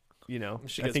She I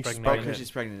gets think she's pregnant. Oh, pregnant. because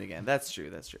she's pregnant again. That's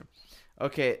true.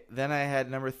 Okay, then I had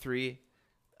number 3.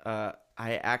 I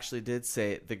actually did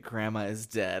say the grandma is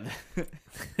dead.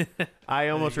 I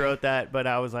almost wrote that, but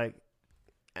I was like,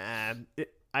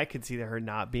 I could see her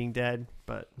not being dead,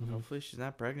 but Hopefully she's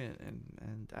not pregnant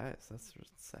and dies. That's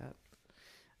sad.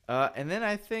 And then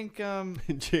I think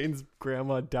Jane's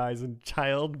grandma dies in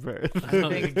childbirth. I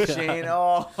think Jane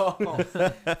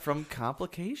from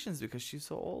complications because she's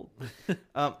so old.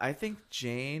 I think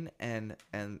Jane and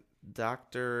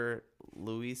Dr.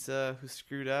 Louisa, who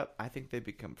screwed up, I think they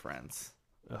become friends.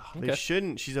 They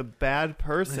shouldn't. She's a bad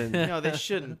person. No, they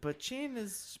shouldn't. But Jane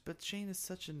is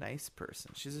such a nice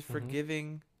person. She's a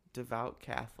forgiving, devout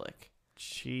Catholic.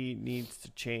 She needs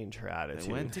to change her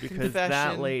attitude went to because that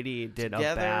confession lady did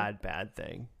together. a bad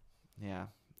thing. Yeah,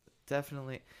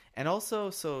 definitely. And also,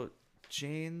 so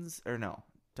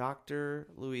Dr.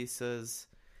 Louisa's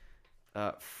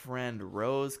friend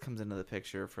Rose comes into the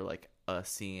picture for like a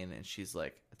scene, and she's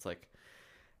like, it's like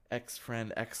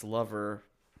ex-friend, ex-lover,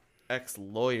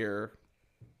 ex-lawyer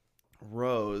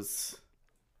Rose,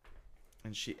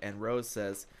 and Rose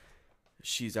says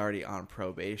she's already on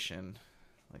probation,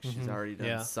 like she's already done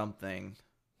Yeah. something.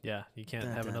 Yeah, you can't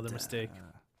have another mistake.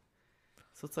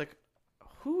 So it's like,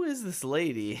 who is this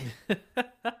lady?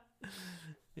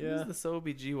 Yeah. Who's this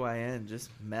OBGYN just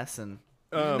messing?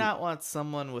 You Um, do not want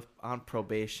someone on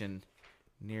probation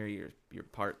near your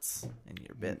parts and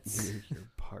your bits. Your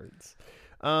parts.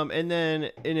 And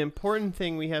then an important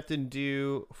thing we have to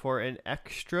do for an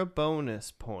extra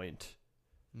bonus point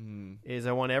is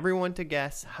I want everyone to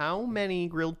guess how many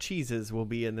grilled cheeses will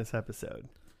be in this episode.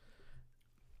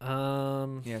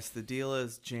 Yes, the deal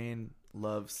is Jane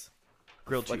loves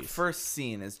Grilled like cheese. first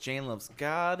scene is Jane loves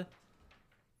God,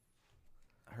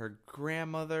 her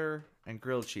grandmother, and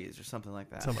grilled cheese or something like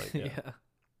that. Something like that.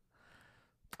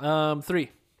 Yeah. 3.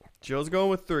 Joe's going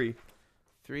with 3.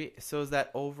 3. So is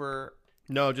that over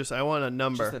No, just I want a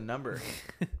number. Just a number.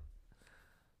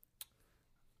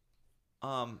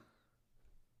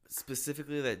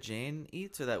 Specifically that Jane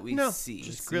eats or that we No, see?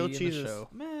 just See grilled in the cheeses. show.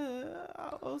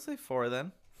 I'll say 4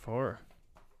 then. 4.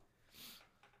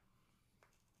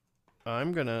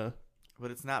 I'm gonna.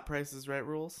 But it's not Price is Right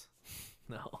rules.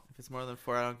 No. If it's more than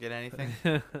 4, I don't get anything.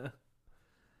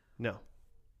 No.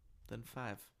 Then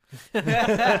 5.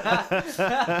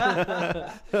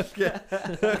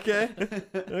 Okay.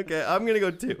 I'm gonna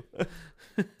go 2.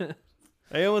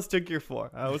 I almost took your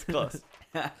 4. I was close.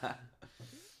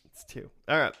 It's 2.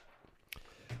 All right.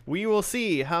 We will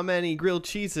see how many grilled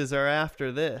cheeses are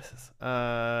after this.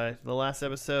 The last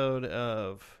episode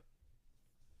of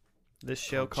this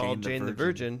show called Jane the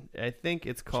Virgin. I think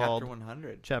it's called Chapter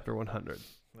 100. Chapter 100.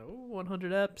 Oh,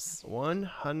 100 eps.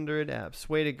 100 apps.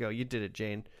 Way to go. You did it,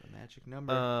 Jane. The magic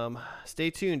number. Stay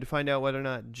tuned to find out whether or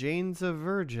not Jane's a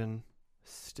virgin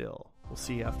still. We'll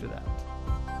see you after that.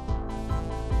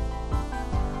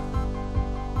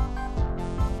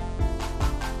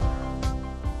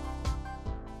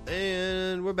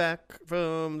 And we're back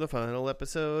from the final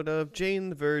episode of Jane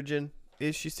the Virgin.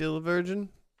 Is she still a virgin?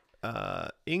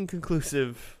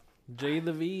 Inconclusive. J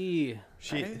the V.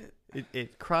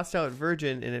 It crossed out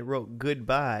virgin and it wrote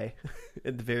goodbye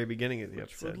at the very beginning of the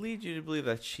Which would episode. lead you to believe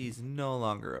that she's no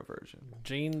longer a virgin.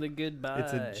 Jane the Goodbye.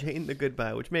 It's a Jane the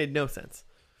goodbye, which made no sense.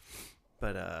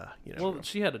 But you know. Well,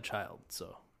 she had a child,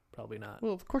 so probably not.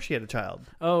 Well, of course she had a child.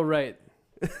 Oh, right.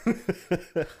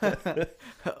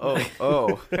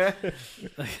 Oh.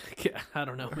 I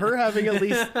don't know. Her having at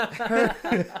least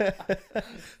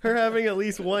her having at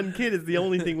least one kid is the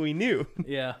only thing we knew.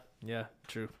 Yeah,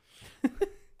 true.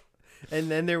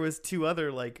 And then there was 2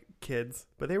 other like kids,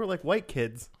 but they were like white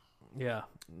kids. Yeah,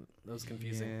 that was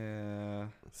confusing. Yeah.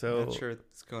 So Not sure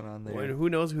what's going on there. who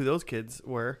knows who those kids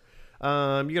were? You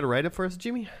got a write up for us,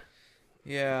 Jimmy?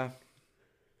 Yeah.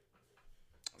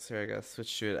 Sorry, I gotta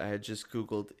switch to it. I had just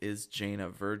Googled, is Jane a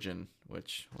virgin?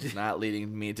 Which was not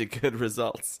leading me to good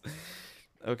results.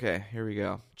 Okay, here we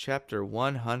go. Chapter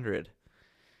 100.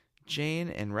 Jane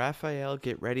and Raphael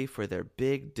get ready for their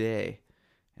big day,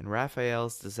 and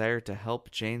Raphael's desire to help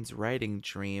Jane's writing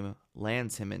dream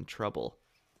lands him in trouble.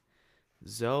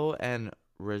 Zoe and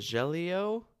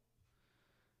Rogelio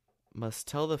must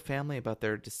tell the family about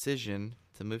their decision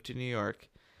to move to New York,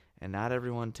 and not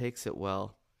everyone takes it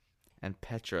well, and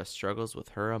Petra struggles with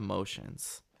her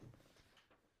emotions.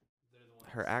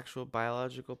 Her actual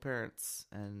biological parents,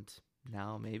 and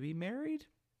now maybe married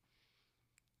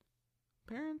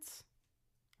parents?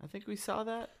 I think we saw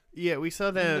that. Yeah, we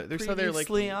saw that. The They saw their like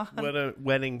previously on.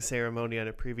 wedding ceremony on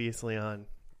a previously on.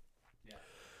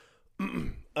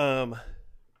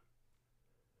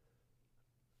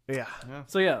 Yeah.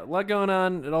 So yeah, a lot going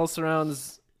on. It all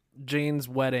surrounds Jane's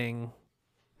wedding,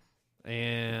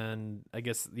 and I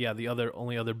guess the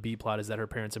only other B plot is that her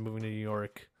parents are moving to New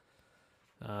York,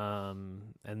 and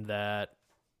that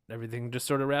everything just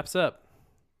sort of wraps up.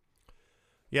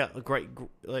 Yeah, great.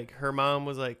 Like her mom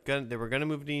was like, they were gonna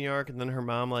move to New York, and then her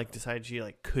mom like decided she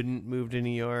like couldn't move to New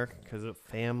York because of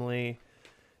family,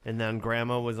 and then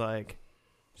Grandma was like,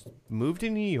 "Just move to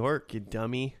New York, you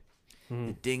dummy."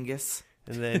 The dingus.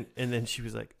 And then she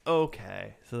was like,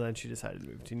 "Okay." So then she decided to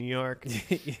move to New York.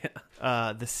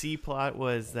 Yeah. The C plot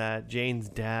was that Jane's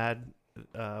dad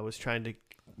was trying to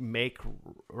make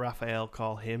Raphael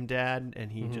call him dad, and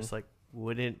he just like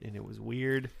wouldn't, and it was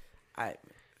weird.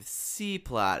 C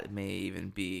plot may even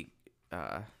be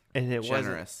And it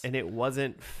generous.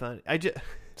 wasn't fun.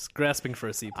 Just grasping for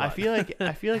a C plot. I feel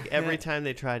like every time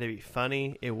they try to be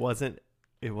funny, it wasn't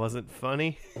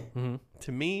funny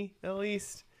to me, at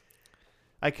least.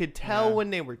 I could tell when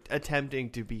they were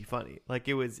attempting to be funny. Like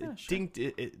it was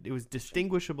it was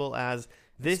distinguishable as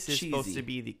this is supposed cheesy. to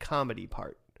be the comedy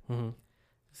part.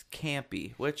 It's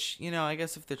campy, which, I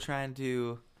guess if they're trying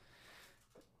to,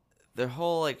 their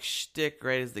whole like shtick,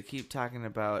 right, is they keep talking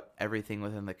about everything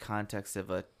within the context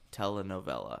of a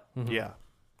telenovela. Yeah.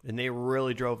 And they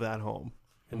really drove that home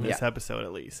in this episode,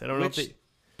 at least. I don't know if they...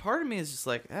 Part of me is just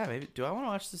like, maybe do I want to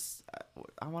watch this?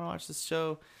 I want to watch this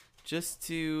show just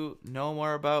to know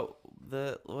more about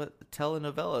what the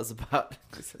telenovela is about.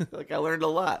 Like I learned a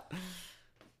lot.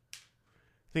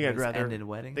 I think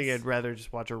I'd rather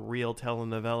just watch a real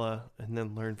telenovela and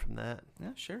then learn from that.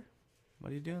 Yeah, sure.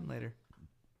 What are you doing later?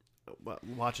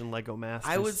 Watching Lego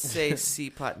Masters. I would say C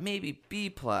plot, maybe B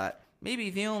plot, maybe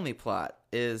the only plot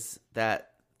is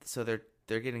that so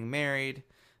they're getting married,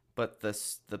 but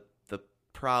the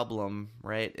problem,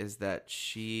 right, is that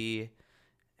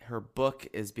her book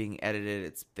is being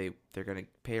edited. They're going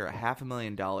to pay her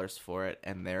 $500,000 for it,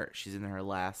 and she's in her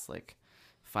last like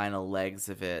final legs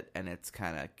of it, and it's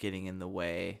kind of getting in the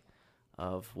way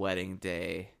of wedding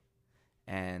day.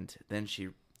 And then she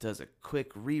does a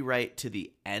quick rewrite to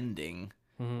the ending,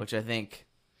 which I think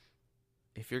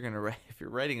if you're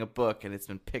writing a book and it's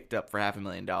been picked up for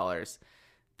 $500,000,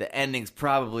 the ending's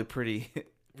probably pretty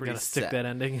Gotta set. stick that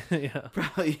ending. Yeah.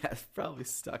 Probably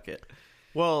stuck it.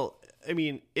 Well, I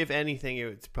mean, if anything,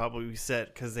 it's probably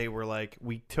set because they were like,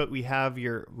 we have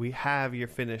your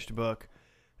finished book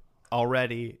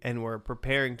already, and we're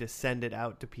preparing to send it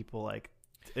out to people like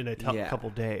in a couple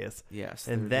days. Yes,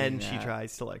 and then she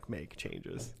tries to like make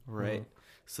changes. Right.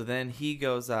 So then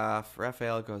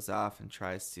Raphael goes off and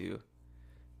tries to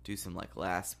do some like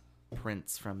last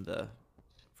prints from the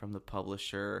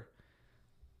publisher,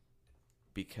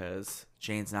 because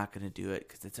Jane's not going to do it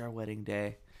because it's our wedding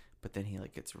day. But then he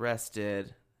like gets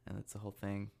arrested, and that's the whole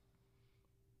thing.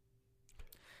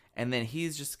 And then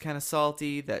he's just kind of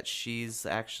salty that she's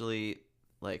actually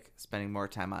like spending more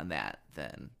time on that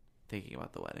than thinking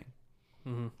about the wedding.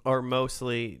 Mm-hmm. Or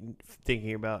mostly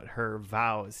thinking about her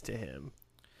vows to him.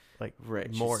 Like,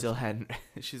 right. More. She still hadn't.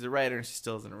 She's a writer, and she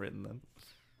still hasn't written them.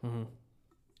 Mm-hmm.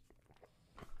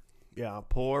 Yeah,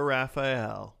 poor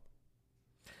Raphael.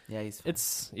 Yeah,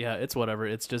 It's whatever.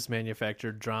 It's just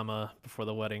manufactured drama before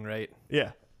the wedding, right?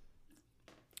 Yeah.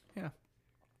 Yeah.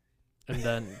 And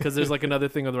then, because there's like another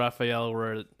thing with Raphael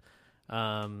where,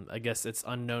 I guess it's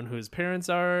unknown who his parents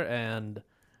are, and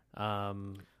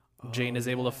Jane is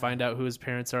able to find out who his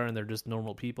parents are, and they're just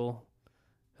normal people.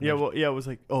 And Yeah, well, yeah, it was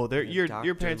like, oh, your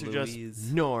Dr. parents are Louise.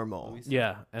 just normal.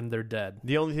 yeah, and they're dead.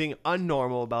 The only thing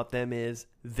unnormal about them is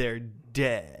they're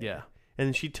dead. Yeah.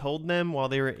 And she told them while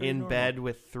they were Pretty in normal. bed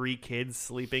with 3 kids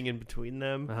sleeping in between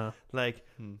them, Uh-huh. like,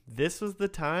 this was the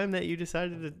time that you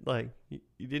decided to, like, you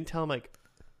didn't tell them, like,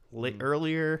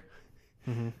 earlier.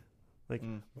 Mm-hmm. Like,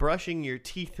 brushing your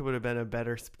teeth would have been a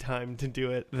better time to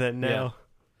do it than now.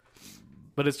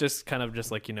 But it's just kind of just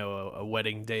like, a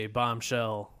wedding day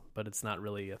bombshell, but it's not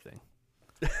really a thing.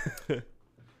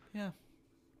 Yeah.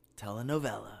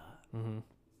 Telenovela. Mm-hmm.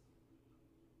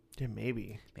 Yeah,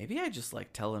 maybe. Maybe I just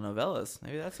like telenovelas.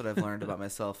 Maybe that's what I've learned about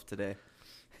myself today.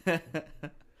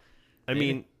 I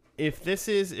mean, if this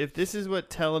is what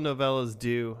telenovelas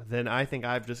do, then I think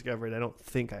I've discovered I don't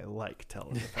think I like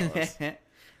telenovelas.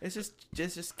 It's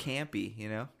just campy, you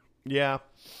know? Yeah.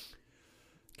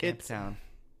 Camp It's- Town.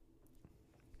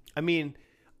 I mean,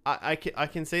 I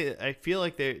can say that I feel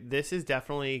like this has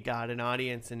definitely got an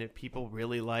audience, and if people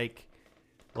really like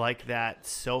that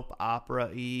soap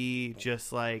opera-y,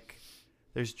 just like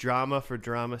there's drama for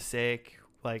drama's sake,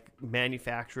 like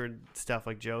manufactured stuff,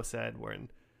 like Joe said,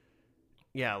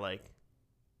 like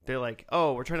they're like,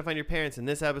 oh, we're trying to find your parents in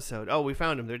this episode. Oh, we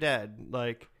found them. They're dead.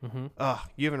 Like, oh,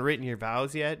 you haven't written your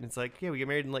vows yet? And it's like, yeah, we get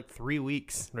married in like 3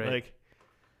 weeks. Right. Like,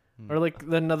 Or like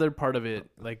another part of it,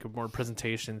 like a more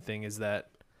presentation thing, is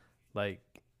that like,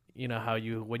 how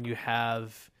when you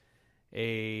have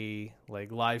a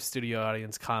like live studio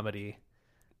audience comedy,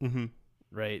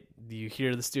 right? You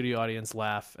hear the studio audience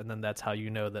laugh, and then that's how you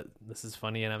know that this is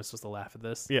funny and I'm supposed to laugh at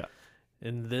this. yeah.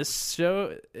 In this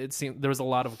show, it seemed there was a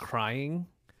lot of crying,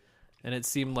 and it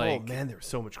seemed like, oh man, there was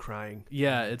so much crying.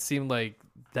 yeah, it seemed like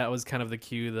that was kind of the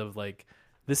cue of like,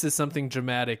 this is something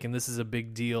dramatic and this is a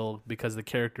big deal because the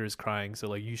character is crying, so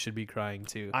like you should be crying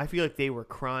too. I feel like they were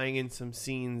crying in some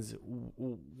scenes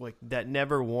like that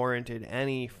never warranted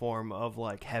any form of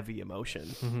like heavy emotion.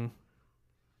 Mm-hmm.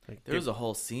 Like There was a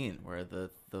whole scene where the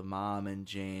mom and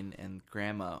Jane and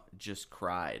Grandma just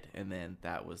cried, and then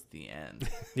that was the end.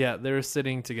 Yeah, they were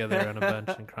sitting together on a bench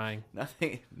and crying.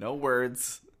 Nothing, no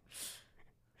words.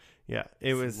 yeah,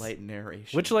 it was light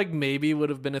narration. Which like maybe would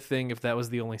have been a thing if that was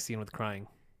the only scene with crying.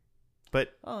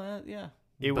 but Yeah.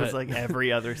 it was But- like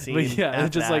every other scene. But yeah, at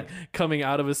it's just that. like coming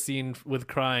out of a scene with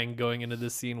crying, going into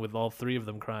this scene with all 3 of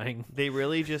them crying. They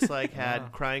really just like had Wow.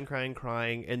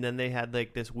 crying, and then they had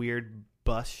like this weird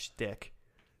bus shtick,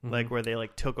 like where they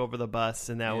like took over the bus,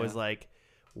 and that was Yeah. like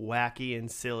wacky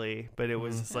and silly, but it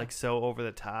was just like so over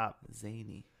the top.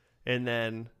 Zany. And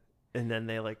then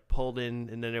they like pulled in,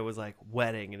 and then it was like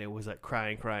wedding, and it was like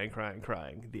crying.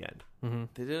 The end. Mm-hmm.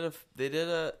 They did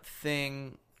a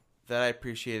thing that I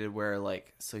appreciated where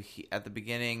like, so he at the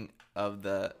beginning of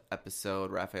the episode,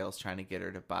 Raphael's trying to get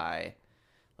her to buy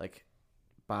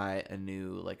a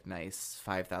new like nice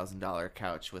 $5,000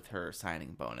 couch with her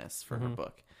signing bonus for her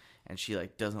book, and she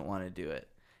like doesn't want to do it.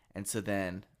 And so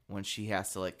then when she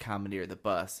has to like commandeer the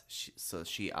bus,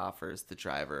 she offers the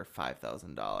driver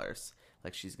 $5,000,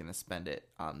 like she's gonna spend it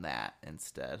on that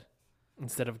instead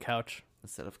Instead of couch.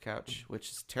 of couch, which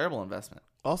is a terrible investment.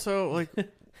 Also, like,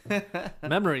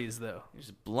 Memories, though. You're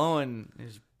just blowing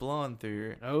through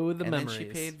your. Oh, the and memories. then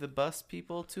she paid the bus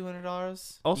people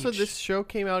 $200. Also, Each. this show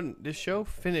came out. This show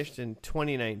finished in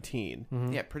 2019.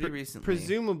 Mhm. Yeah, pretty recently.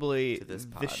 Presumably, to this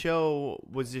the pod. show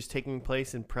was just taking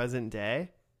place in present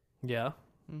day. Yeah.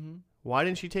 hmm Why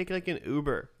didn't she take like an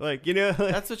Uber? Like, you know.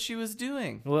 That's what she was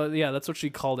doing. Well, yeah, that's what she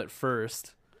called it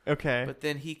first. Okay, But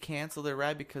then he canceled her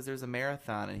ride because there's a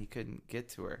marathon and he couldn't get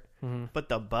to her. Mm-hmm. but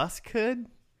the bus could.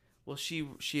 Well, she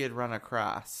had run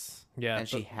across. Yeah, And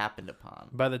she but happened upon.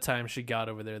 by the time she got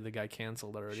over there, the guy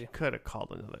canceled She already. could have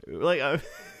called another Uber. Like, could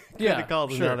Yeah, have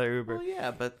called sure. another Uber. Well, yeah,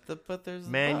 but there's a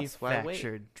bus. Why wait?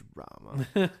 Manufactured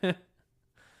drama.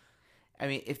 I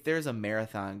mean, if there's a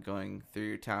marathon going through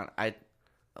your town,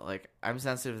 I'm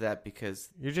sensitive to that because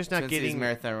You're just not Twin Cities getting.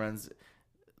 marathon runs,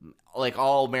 like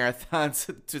all marathons,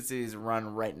 Twin Cities run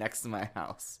right next to my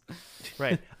house.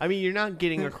 Right. I mean, you're not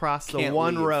getting across the Can't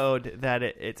one leave. road that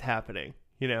it's happening.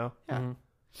 You know. Yeah. Mhm.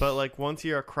 But like once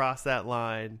you're across that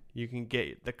line, you can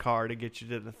get the car to get you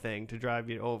to the thing to drive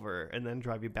you over and then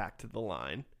drive you back to the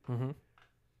line. Mhm.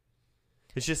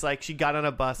 It's just like she got on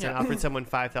a bus and Yeah. offered someone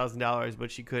 $5,000,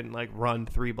 but she couldn't like run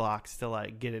 3 blocks to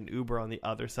like get an Uber on the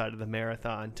other side of the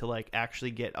marathon to like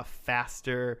actually get a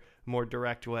faster, more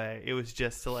direct way. It was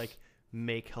just to like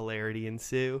make hilarity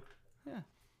ensue. Yeah.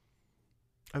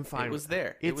 I'm fine. It was with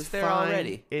there. It's It was there fine.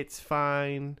 already. It's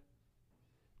fine.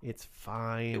 It's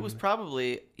fine. It was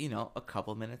probably, a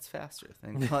couple minutes faster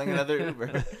than calling another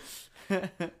Uber.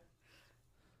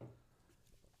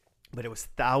 but it was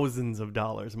thousands of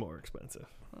dollars more expensive.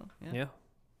 Well, Yeah.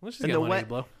 Well, she's And got the money wet- to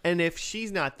blow. And if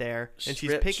she's not there and She's she's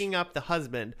rich. picking up the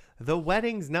husband, the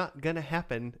wedding's not gonna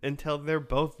happen until they're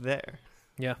both there.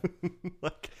 Yeah.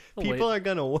 Like I'll people wait. are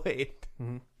gonna wait.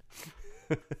 hmm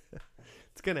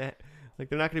It's gonna like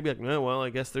they're not gonna be like, oh, well,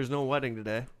 I guess there's no wedding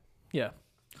today. Yeah.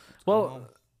 Well,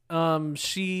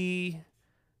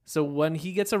 so when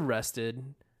he gets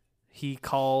arrested, he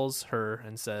calls her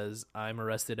and says, "I'm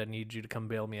arrested. I need you to come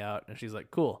bail me out." And she's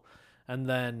like, "Cool." And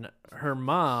then her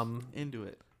mom, Into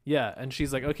it. yeah, and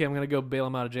she's like, "Okay, I'm going to go bail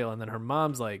him out of jail." And then her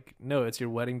mom's like, "No, it's your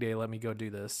wedding day. Let me go do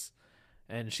this."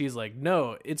 And she's like,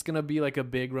 "No, it's going to be like a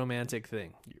big romantic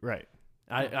thing. Right.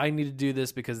 I need to do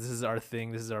this because this is our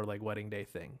thing. This is our like wedding day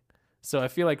thing." So I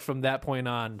feel like from that point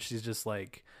on, she's just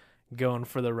like going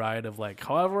for the ride of like,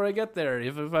 however I get there,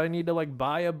 if I need to like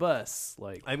buy a bus,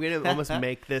 like, I'm gonna almost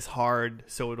make this hard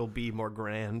so it'll be more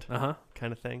grand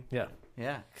kind of thing. yeah.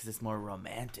 Yeah, because it's more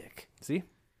romantic. See,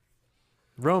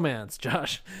 romance,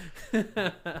 Josh.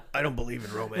 I don't believe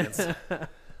in romance.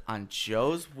 On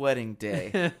Joe's wedding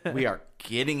day, we are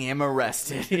getting him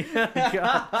arrested.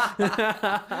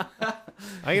 I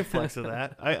can flex with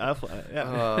that.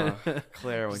 Yeah.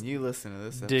 Claire, when you listen to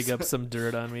this Dig episode- up some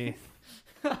dirt on me.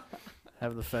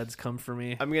 Have the feds come for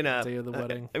me. I'm gonna Day of the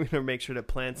wedding. I'm gonna make sure to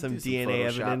plant some Do some DNA Photoshop.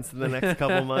 evidence in the next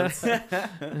couple months.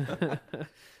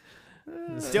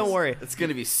 Don't worry. It's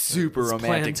gonna be super This plan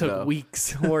romantic, took though.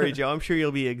 weeks. Don't worry, Joe. I'm sure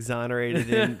you'll be exonerated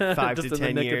in 5 Just to in the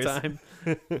 10 nick years. of time.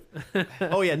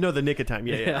 Oh yeah, no, the nick of time.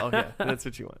 Yeah, yeah. Yeah. Oh, yeah. That's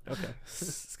what you want. Okay.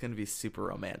 It's gonna be super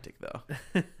romantic, though.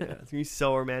 Yeah, it's gonna be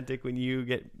so romantic when you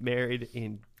get married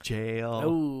in jail.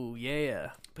 Oh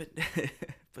yeah. But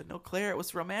but no, Claire, it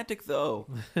was romantic though.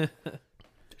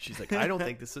 She's like, I don't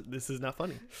think this is not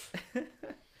funny.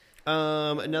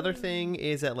 Another thing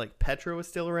is that like Petra was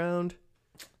still around,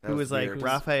 That who was like weird.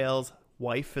 Raphael's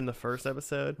wife in the first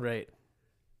episode, Right.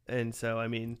 and so I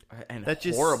mean, and that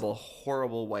just-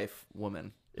 horrible wife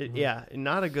woman. yeah,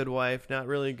 not a good wife, not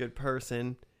really a good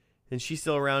person, and she's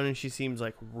still around, and she seems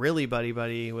like really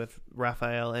buddy with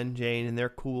Raphael and Jane, and they're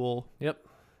cool, Yep.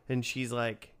 and she's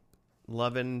like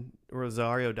loving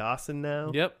Rosario Dawson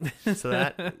now. Yep.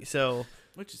 so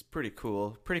Which is pretty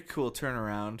cool. Pretty cool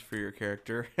turnaround for your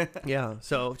character. yeah,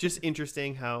 so just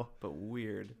interesting how But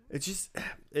weird.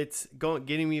 it's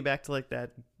getting me back to like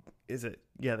that. Is it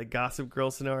the Gossip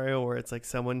Girl scenario where it's like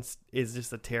someone is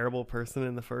just a terrible person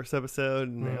in the first episode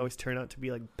and they always turn out to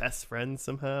be like best friends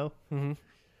somehow. hmm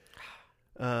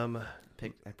Um,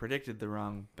 I predicted the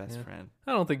wrong best Yeah. friend.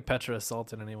 I don't think Petra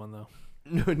assaulted anyone though.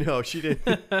 no, she didn't.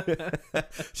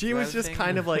 She was Rather just thing-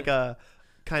 kind of like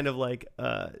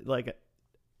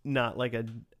not like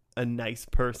a nice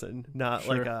person, not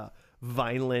Sure. like a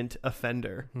violent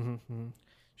offender. Mm-hmm.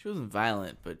 She wasn't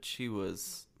violent, but she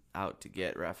was out to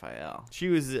get Raphael. She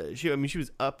was she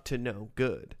was up to no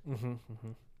good. Mm-hmm.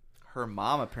 Mm-hmm. Her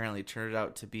mom apparently turned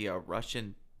out to be a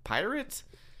Russian pirate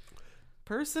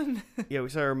person. Yeah, we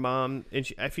saw her mom, and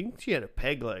I think she had a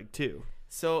peg leg too.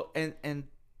 So and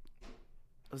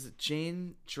was it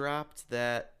Jane dropped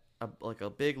that like a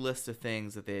big list of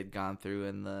things that they had gone through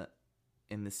in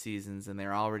in the seasons, and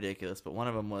they're all ridiculous. But one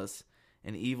of them was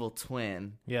an evil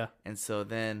twin, Yeah. and so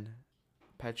then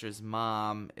Petra's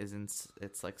mom is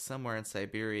it's like somewhere in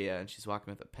Siberia, and she's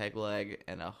walking with a peg leg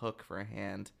and a hook for a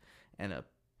hand and a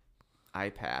eye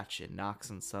patch, and knocks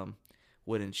on some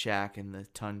wooden shack in the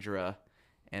tundra,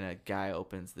 and a guy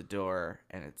opens the door,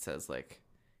 and it says like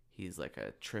he's like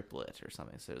a triplet or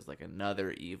something. So there's like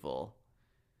another evil.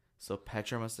 So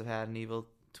Petra must have had an evil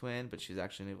twin, but she's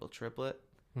actually an evil triplet.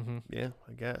 Mm-hmm. Yeah,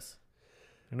 I guess.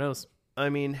 Who knows? I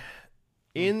mean,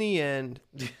 in the end,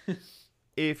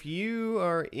 if you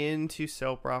are into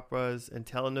soap operas and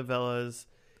telenovelas,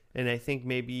 and I think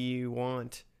maybe you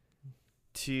want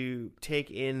to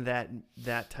take in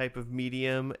that type of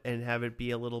medium and have it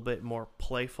be a little bit more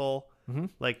playful, Mm-hmm.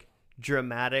 like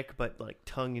dramatic, but like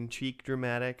tongue-in-cheek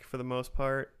dramatic for the most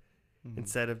part,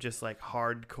 instead of just like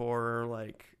hardcore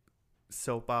like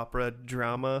soap opera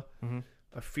drama, Mm-hmm.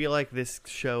 I feel like this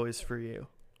show is for you.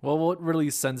 Well, what really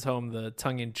sends home the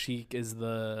tongue-in-cheek is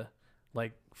the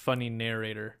like funny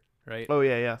narrator, right? Oh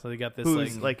yeah. So they got this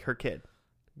Who's like her kid.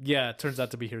 yeah, it turns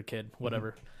out to be her kid.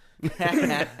 Whatever.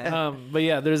 But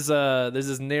yeah, there's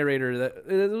this narrator that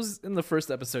it was in the first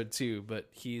episode too, but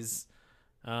he's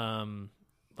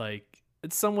like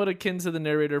it's somewhat akin to the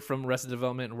narrator from Arrested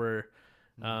Development, where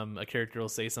a character will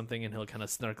say something and he'll kind of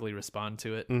snarkily respond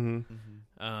to it.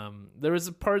 There was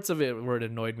parts of it where it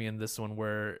annoyed me in this one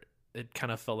where it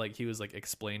kind of felt like he was like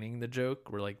explaining the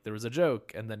joke, where like there was a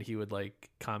joke and then he would like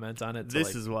comment on it.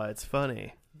 This is why it's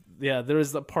funny. Yeah, there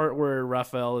is the part where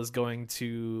Raphael is going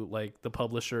to like the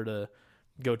publisher to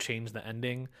go change the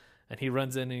ending, and he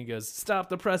runs in and he goes, "Stop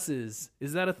the presses.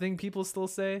 Is that a thing people still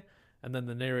say?" And then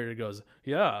the narrator goes,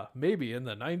 "Yeah, maybe in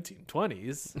the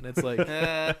 1920s." And it's like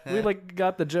we like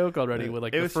got the joke already with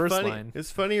like It the was first funny. line. It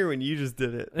was funnier when you just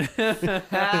did it.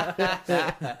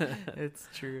 It's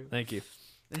true. Thank you.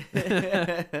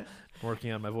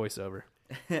 Working on my voiceover.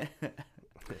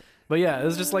 But yeah, it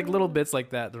was just like little bits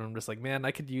like that where I'm just like, man,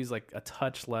 I could use like a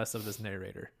touch less of this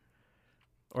narrator,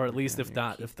 or at least if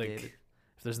not, if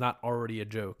there's not already a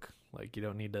joke, like you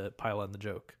don't need to pile on the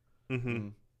joke. Mm-hmm.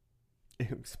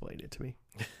 Explain it to me.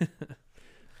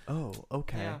 Oh,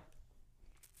 okay. Yeah.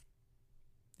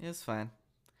 It's fine.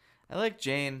 I like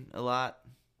Jane a lot,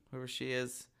 whoever she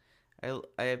is.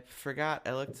 I forgot.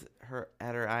 I looked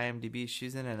at her IMDb.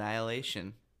 She's in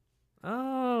Annihilation.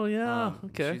 Oh yeah,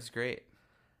 okay. She's great.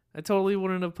 I totally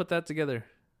wouldn't have put that together.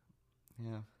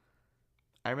 Yeah.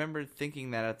 I remember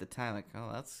thinking that at the time, like, oh,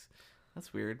 that's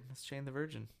weird. That's Jane the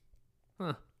Virgin.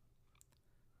 Huh.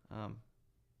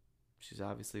 She's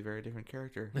obviously a very different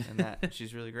character in that.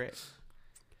 She's really great.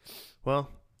 Well,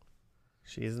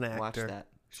 she is an actor. Watch that.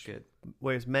 It's good.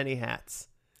 Wears many hats.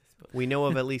 We know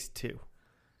of at least two.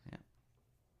 Yeah.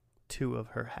 2 of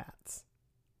her hats.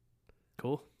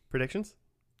 Cool. Predictions?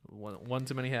 One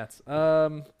too many hats.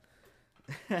 I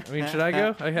mean, should I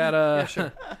go? I had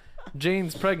Sure.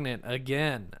 Jane's pregnant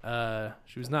again.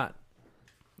 She was not.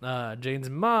 Jane's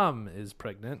mom is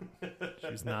pregnant.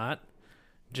 She's not.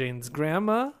 Jane's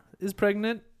grandma is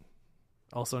pregnant.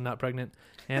 Also not pregnant.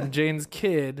 And Jane's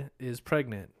kid is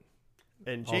pregnant.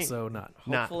 And Jane. Also not.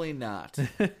 Hopefully not,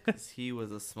 because he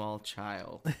was a small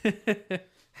child.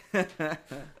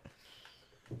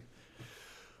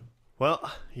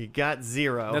 Well, you got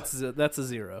 0. That's a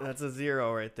 0. That's a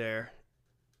 0 right there.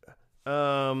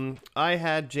 I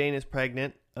had Jane is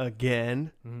pregnant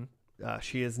again. Mm-hmm.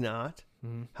 She is not.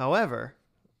 Mm-hmm. However,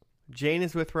 Jane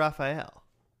is with Raphael.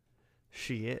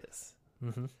 She is.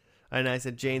 Mm-hmm. And I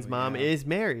said Jane's mom yeah. is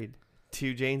married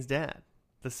to Jane's dad.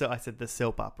 I said the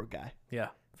soap opera guy. Yeah,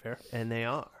 fair. And they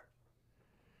are.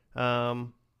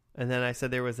 And then I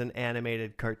said there was an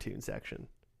animated cartoon section.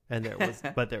 And there was,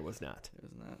 but there was not. It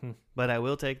was not. But I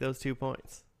will take those 2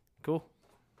 points. Cool.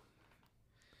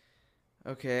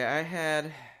 Okay, I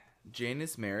had Jane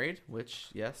is married, which,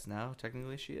 yes, now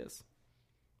technically she is.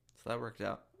 So that worked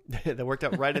out. That worked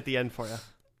out right at the end for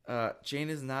you. Jane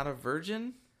is not a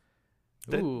virgin.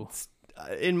 Ooh.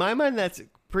 In my mind, that's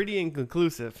pretty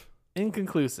inconclusive.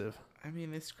 Inconclusive. I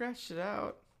mean, they scratched it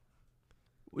out.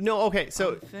 No, okay. So,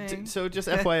 On the thing. so just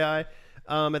FYI,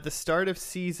 at the start of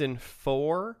season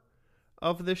 4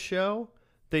 of the show,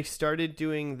 they started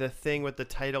doing the thing with the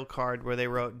title card where they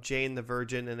wrote Jane the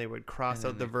Virgin, and they would cross And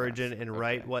out then the they virgin cross- and okay.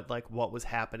 write what was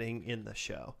happening in the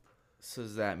show. So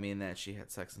does that mean that she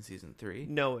had sex in season 3?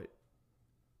 No,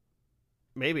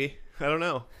 maybe, I don't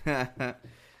know.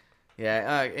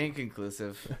 Yeah,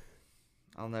 inconclusive.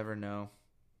 I'll never know.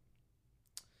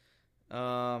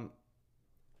 I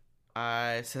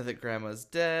said that Grandma's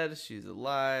dead. She's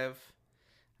alive.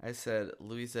 I said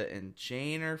Louisa and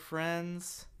Jane are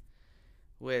friends,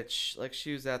 which like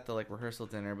she was at the like rehearsal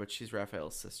dinner, but she's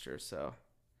Raphael's sister, so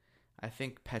I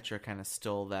think Petra kind of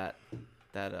stole that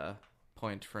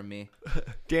point from me.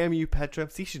 Damn you, Petra.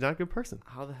 See, she's not a good person.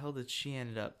 How the hell did she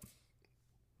end up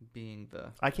being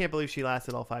the I can't believe she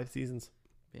lasted all 5 seasons.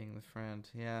 friend?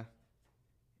 Yeah.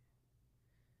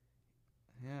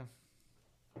 Yeah.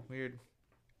 Weird.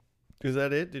 Is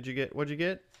that it? What'd you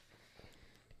get?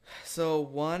 So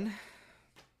one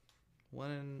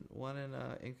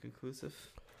inconclusive.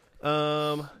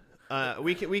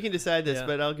 We can decide this, Yeah.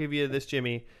 but I'll give you this,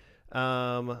 Jimmy.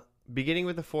 Beginning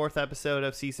with the 4th episode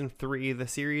of season 3, the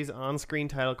series on-screen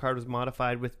title card was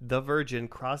modified with "The Virgin"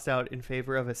 crossed out in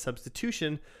favor of a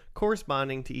substitution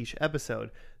corresponding to each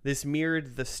episode. This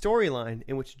mirrored the storyline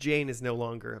in which Jane is no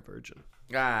longer a virgin.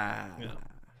 Ah. Yeah.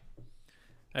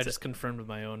 I just confirmed with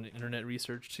my own internet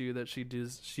research too that she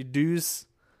does.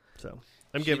 So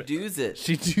I'm She giving. does it.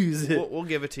 She does it. We'll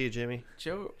give it to you, Jimmy.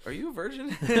 Joe, are you a virgin?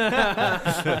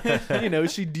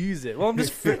 She does it. Well, I'm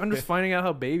just finding out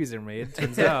how babies are made.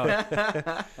 Turns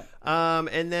out.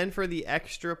 And then for the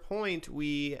extra point,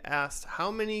 we asked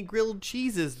how many grilled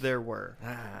cheeses there were.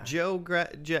 Joe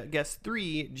guessed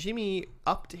 3. Jimmy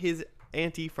upped his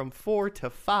ante from 4 to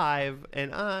 5,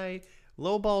 and I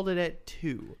lowballed it at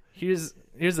 2. Here's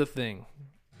the thing.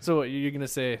 So what, you're gonna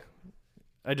say?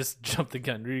 I just jumped the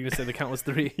gun. You're gonna say the count was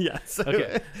 3? Yes.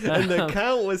 Okay. And the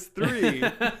count was 3.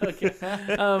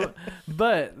 Okay.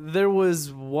 But there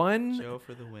was one. Joe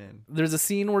for the win. There's a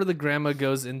scene where the grandma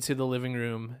goes into the living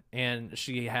room and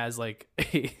she has like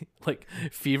a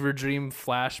fever dream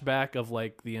flashback of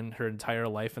like her entire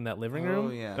life in that living room.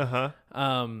 Oh yeah.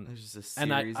 Uh-huh. There's just a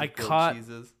And series I of grilled caught-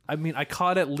 cheeses. I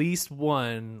caught at least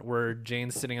one where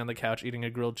Jane's sitting on the couch eating a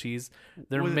grilled cheese.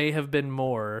 There Was- may have been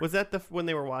more. Was that when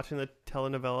they were watching the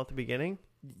telenovela at the beginning?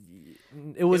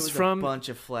 It was a from bunch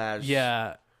of flashbacks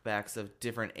yeah. of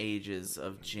different ages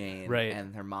of Jane Right.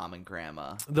 and her mom and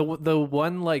grandma. The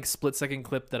one like split second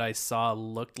clip that I saw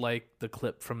looked like the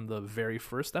clip from the very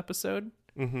first episode.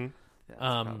 Mm-hmm. That's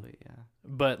probably, yeah.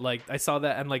 But like I saw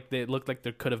that and like it looked like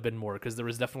there could have been more because there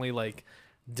was definitely like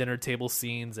dinner table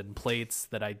scenes and plates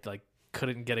that I like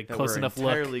couldn't get a That close were enough look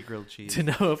entirely grilled cheese. to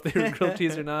know if they were grilled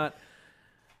cheese or not.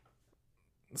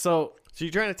 So So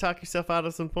you're trying to talk yourself out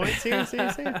of some points here?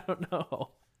 Seriously? I don't know.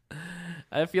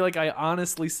 I feel like I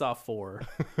honestly saw 4.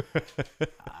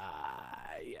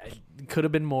 I could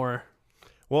have been more.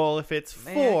 Well, if it's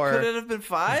Man, 4, could it have been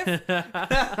 5?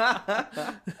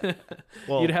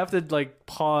 well, You'd have to like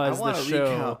pause I want the a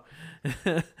show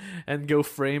and go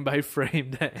frame by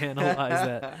frame to analyze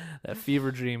that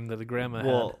fever dream that the grandma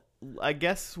well, I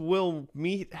guess we'll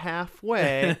meet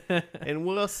halfway, and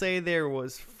we'll say there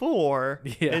was 4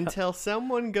 Yeah. until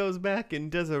someone goes back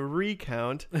and does a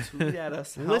recount. Tweet at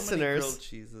us how Listeners, many grilled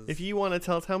cheeses. If you want to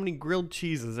tell us how many grilled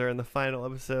cheeses are in the final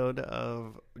episode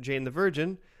of Jane the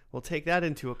Virgin, we'll take that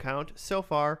into account. So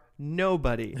far,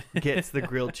 nobody gets the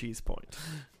grilled cheese point.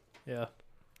 had. Yeah.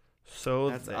 So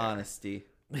That's there. honesty.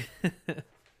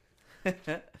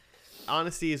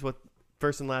 Honesty is what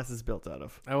First and Last is built out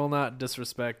of. I will not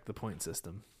disrespect the point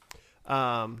system.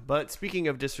 But speaking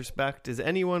of disrespect, is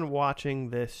anyone watching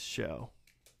this show?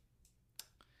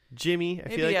 Jimmy, I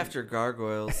Maybe feel like after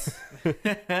Gargoyles.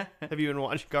 have you been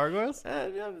watching Gargoyles?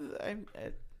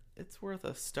 It's worth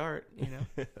a start, you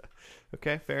know.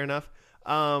 Okay, fair enough.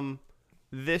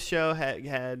 This show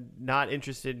had not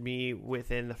interested me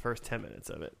within the first 10 minutes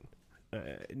of it.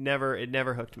 It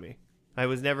never hooked me. I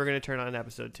was never going to turn on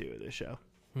episode 2 of this show.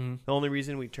 The only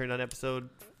reason we turned on episode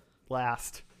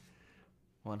last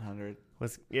 100.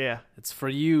 was It's for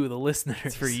you, the listeners.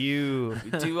 it's for you.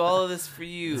 We do all of this for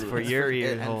you. It's for your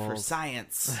ear and for holes.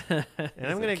 science. And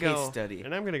I'm a gonna case go study.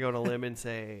 and I'm gonna go on a limb and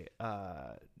say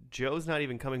Joe's not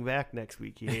even coming back next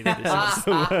week. He hated this show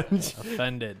so much.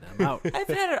 Offended. I'm out.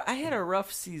 I had a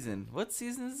rough season. What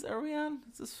seasons are we on?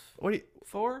 Is this What are you,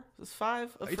 4? Is this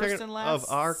 5 of are you First talking and Last?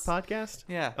 of our podcast?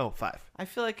 Yeah. Oh, 5. I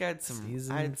feel like I had some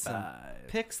Season some 5.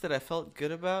 picks that I felt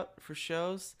good about for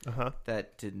shows Uh-huh.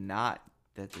 that did not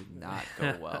go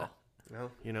well.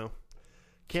 Well,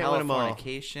 can't win them all.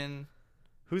 Californication.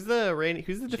 Who's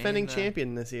the defending Jane,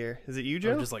 champion this year? Is it you, Or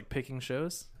Joe? just like picking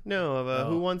shows. No, of Oh.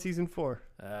 who won season 4?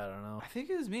 I don't know. I think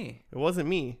it was me. It wasn't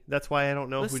me. That's why I don't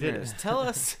know who did Listeners, it. tell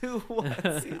us who won.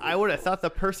 I would have thought the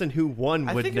person who won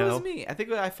I would think know. it was me. I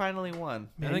think I finally won.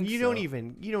 I Man, think you so. don't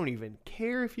even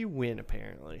care if you win.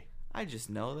 Apparently, I just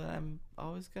know that I'm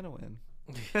always gonna win.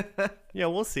 yeah.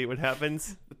 We'll see what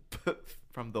happens.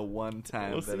 From the one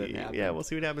time We'll that it see. happened. Yeah, we'll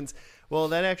see what happens. Well,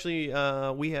 that actually,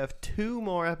 we have 2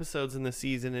 more episodes in the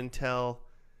season until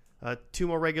 2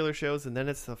 more regular shows, and then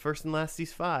it's the First and Last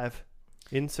These 5.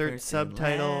 Insert First and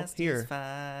subtitle last is here.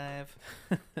 5.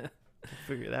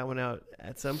 Figure that one out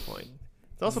at some point.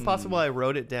 It's also possible I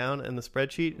wrote it down in the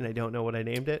spreadsheet and I don't know what I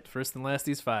named it. First and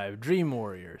lasties 5. Dream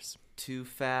Warriors. Too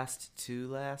fast, too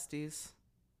lasties.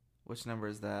 Which number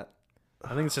is that?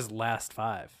 I think it's just last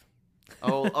 5.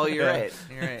 Oh, you're Yeah. right.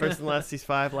 You're right. First and last, these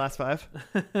 5, last 5.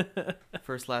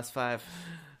 First, last 5.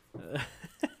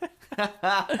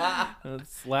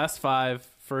 It's last 5,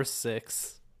 first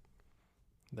 6,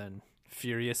 then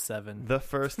Furious 7. The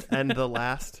first and the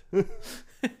last.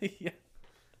 Yeah.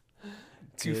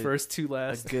 Two Good. first, two A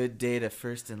last. good day to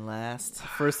first and last.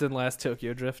 First and last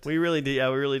Tokyo Drift. We really did. Yeah,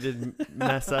 we really did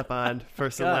mess up on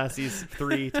First and God. Last These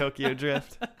 3 Tokyo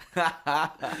Drift.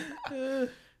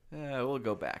 We'll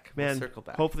go back. Man, we'll circle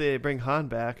back. hopefully they bring Han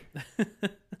back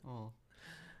Oh,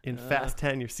 in Fast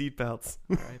 10. Your seatbelts.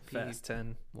 R.I.P. Fast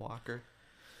 10. Walker.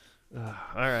 All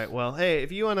right. Well, hey,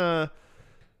 if you want to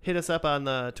hit us up on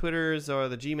the Twitters or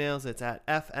the Gmails, it's at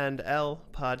F&L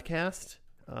Podcast.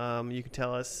 You can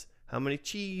tell us how many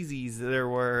cheesies there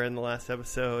were in the last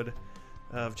episode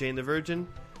of Jane the Virgin,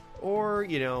 or,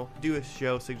 do a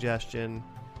show suggestion,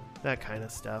 that kind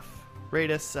of stuff.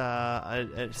 Rate us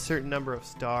a certain number of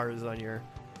stars on your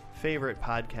favorite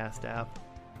podcast app.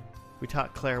 We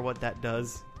taught Claire what that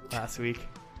does last week.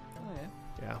 Oh,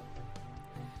 yeah. Yeah.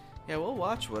 Yeah, we'll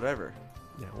watch whatever.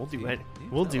 Yeah, we'll do You- it. you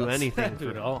We'll tell do us. anything. Do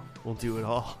it all. We'll do it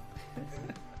all.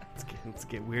 Let's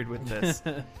get weird with this.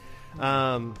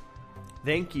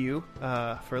 Thank you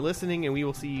for listening, and we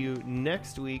will see you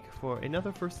next week for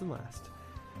another First and Last.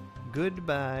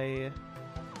 Goodbye.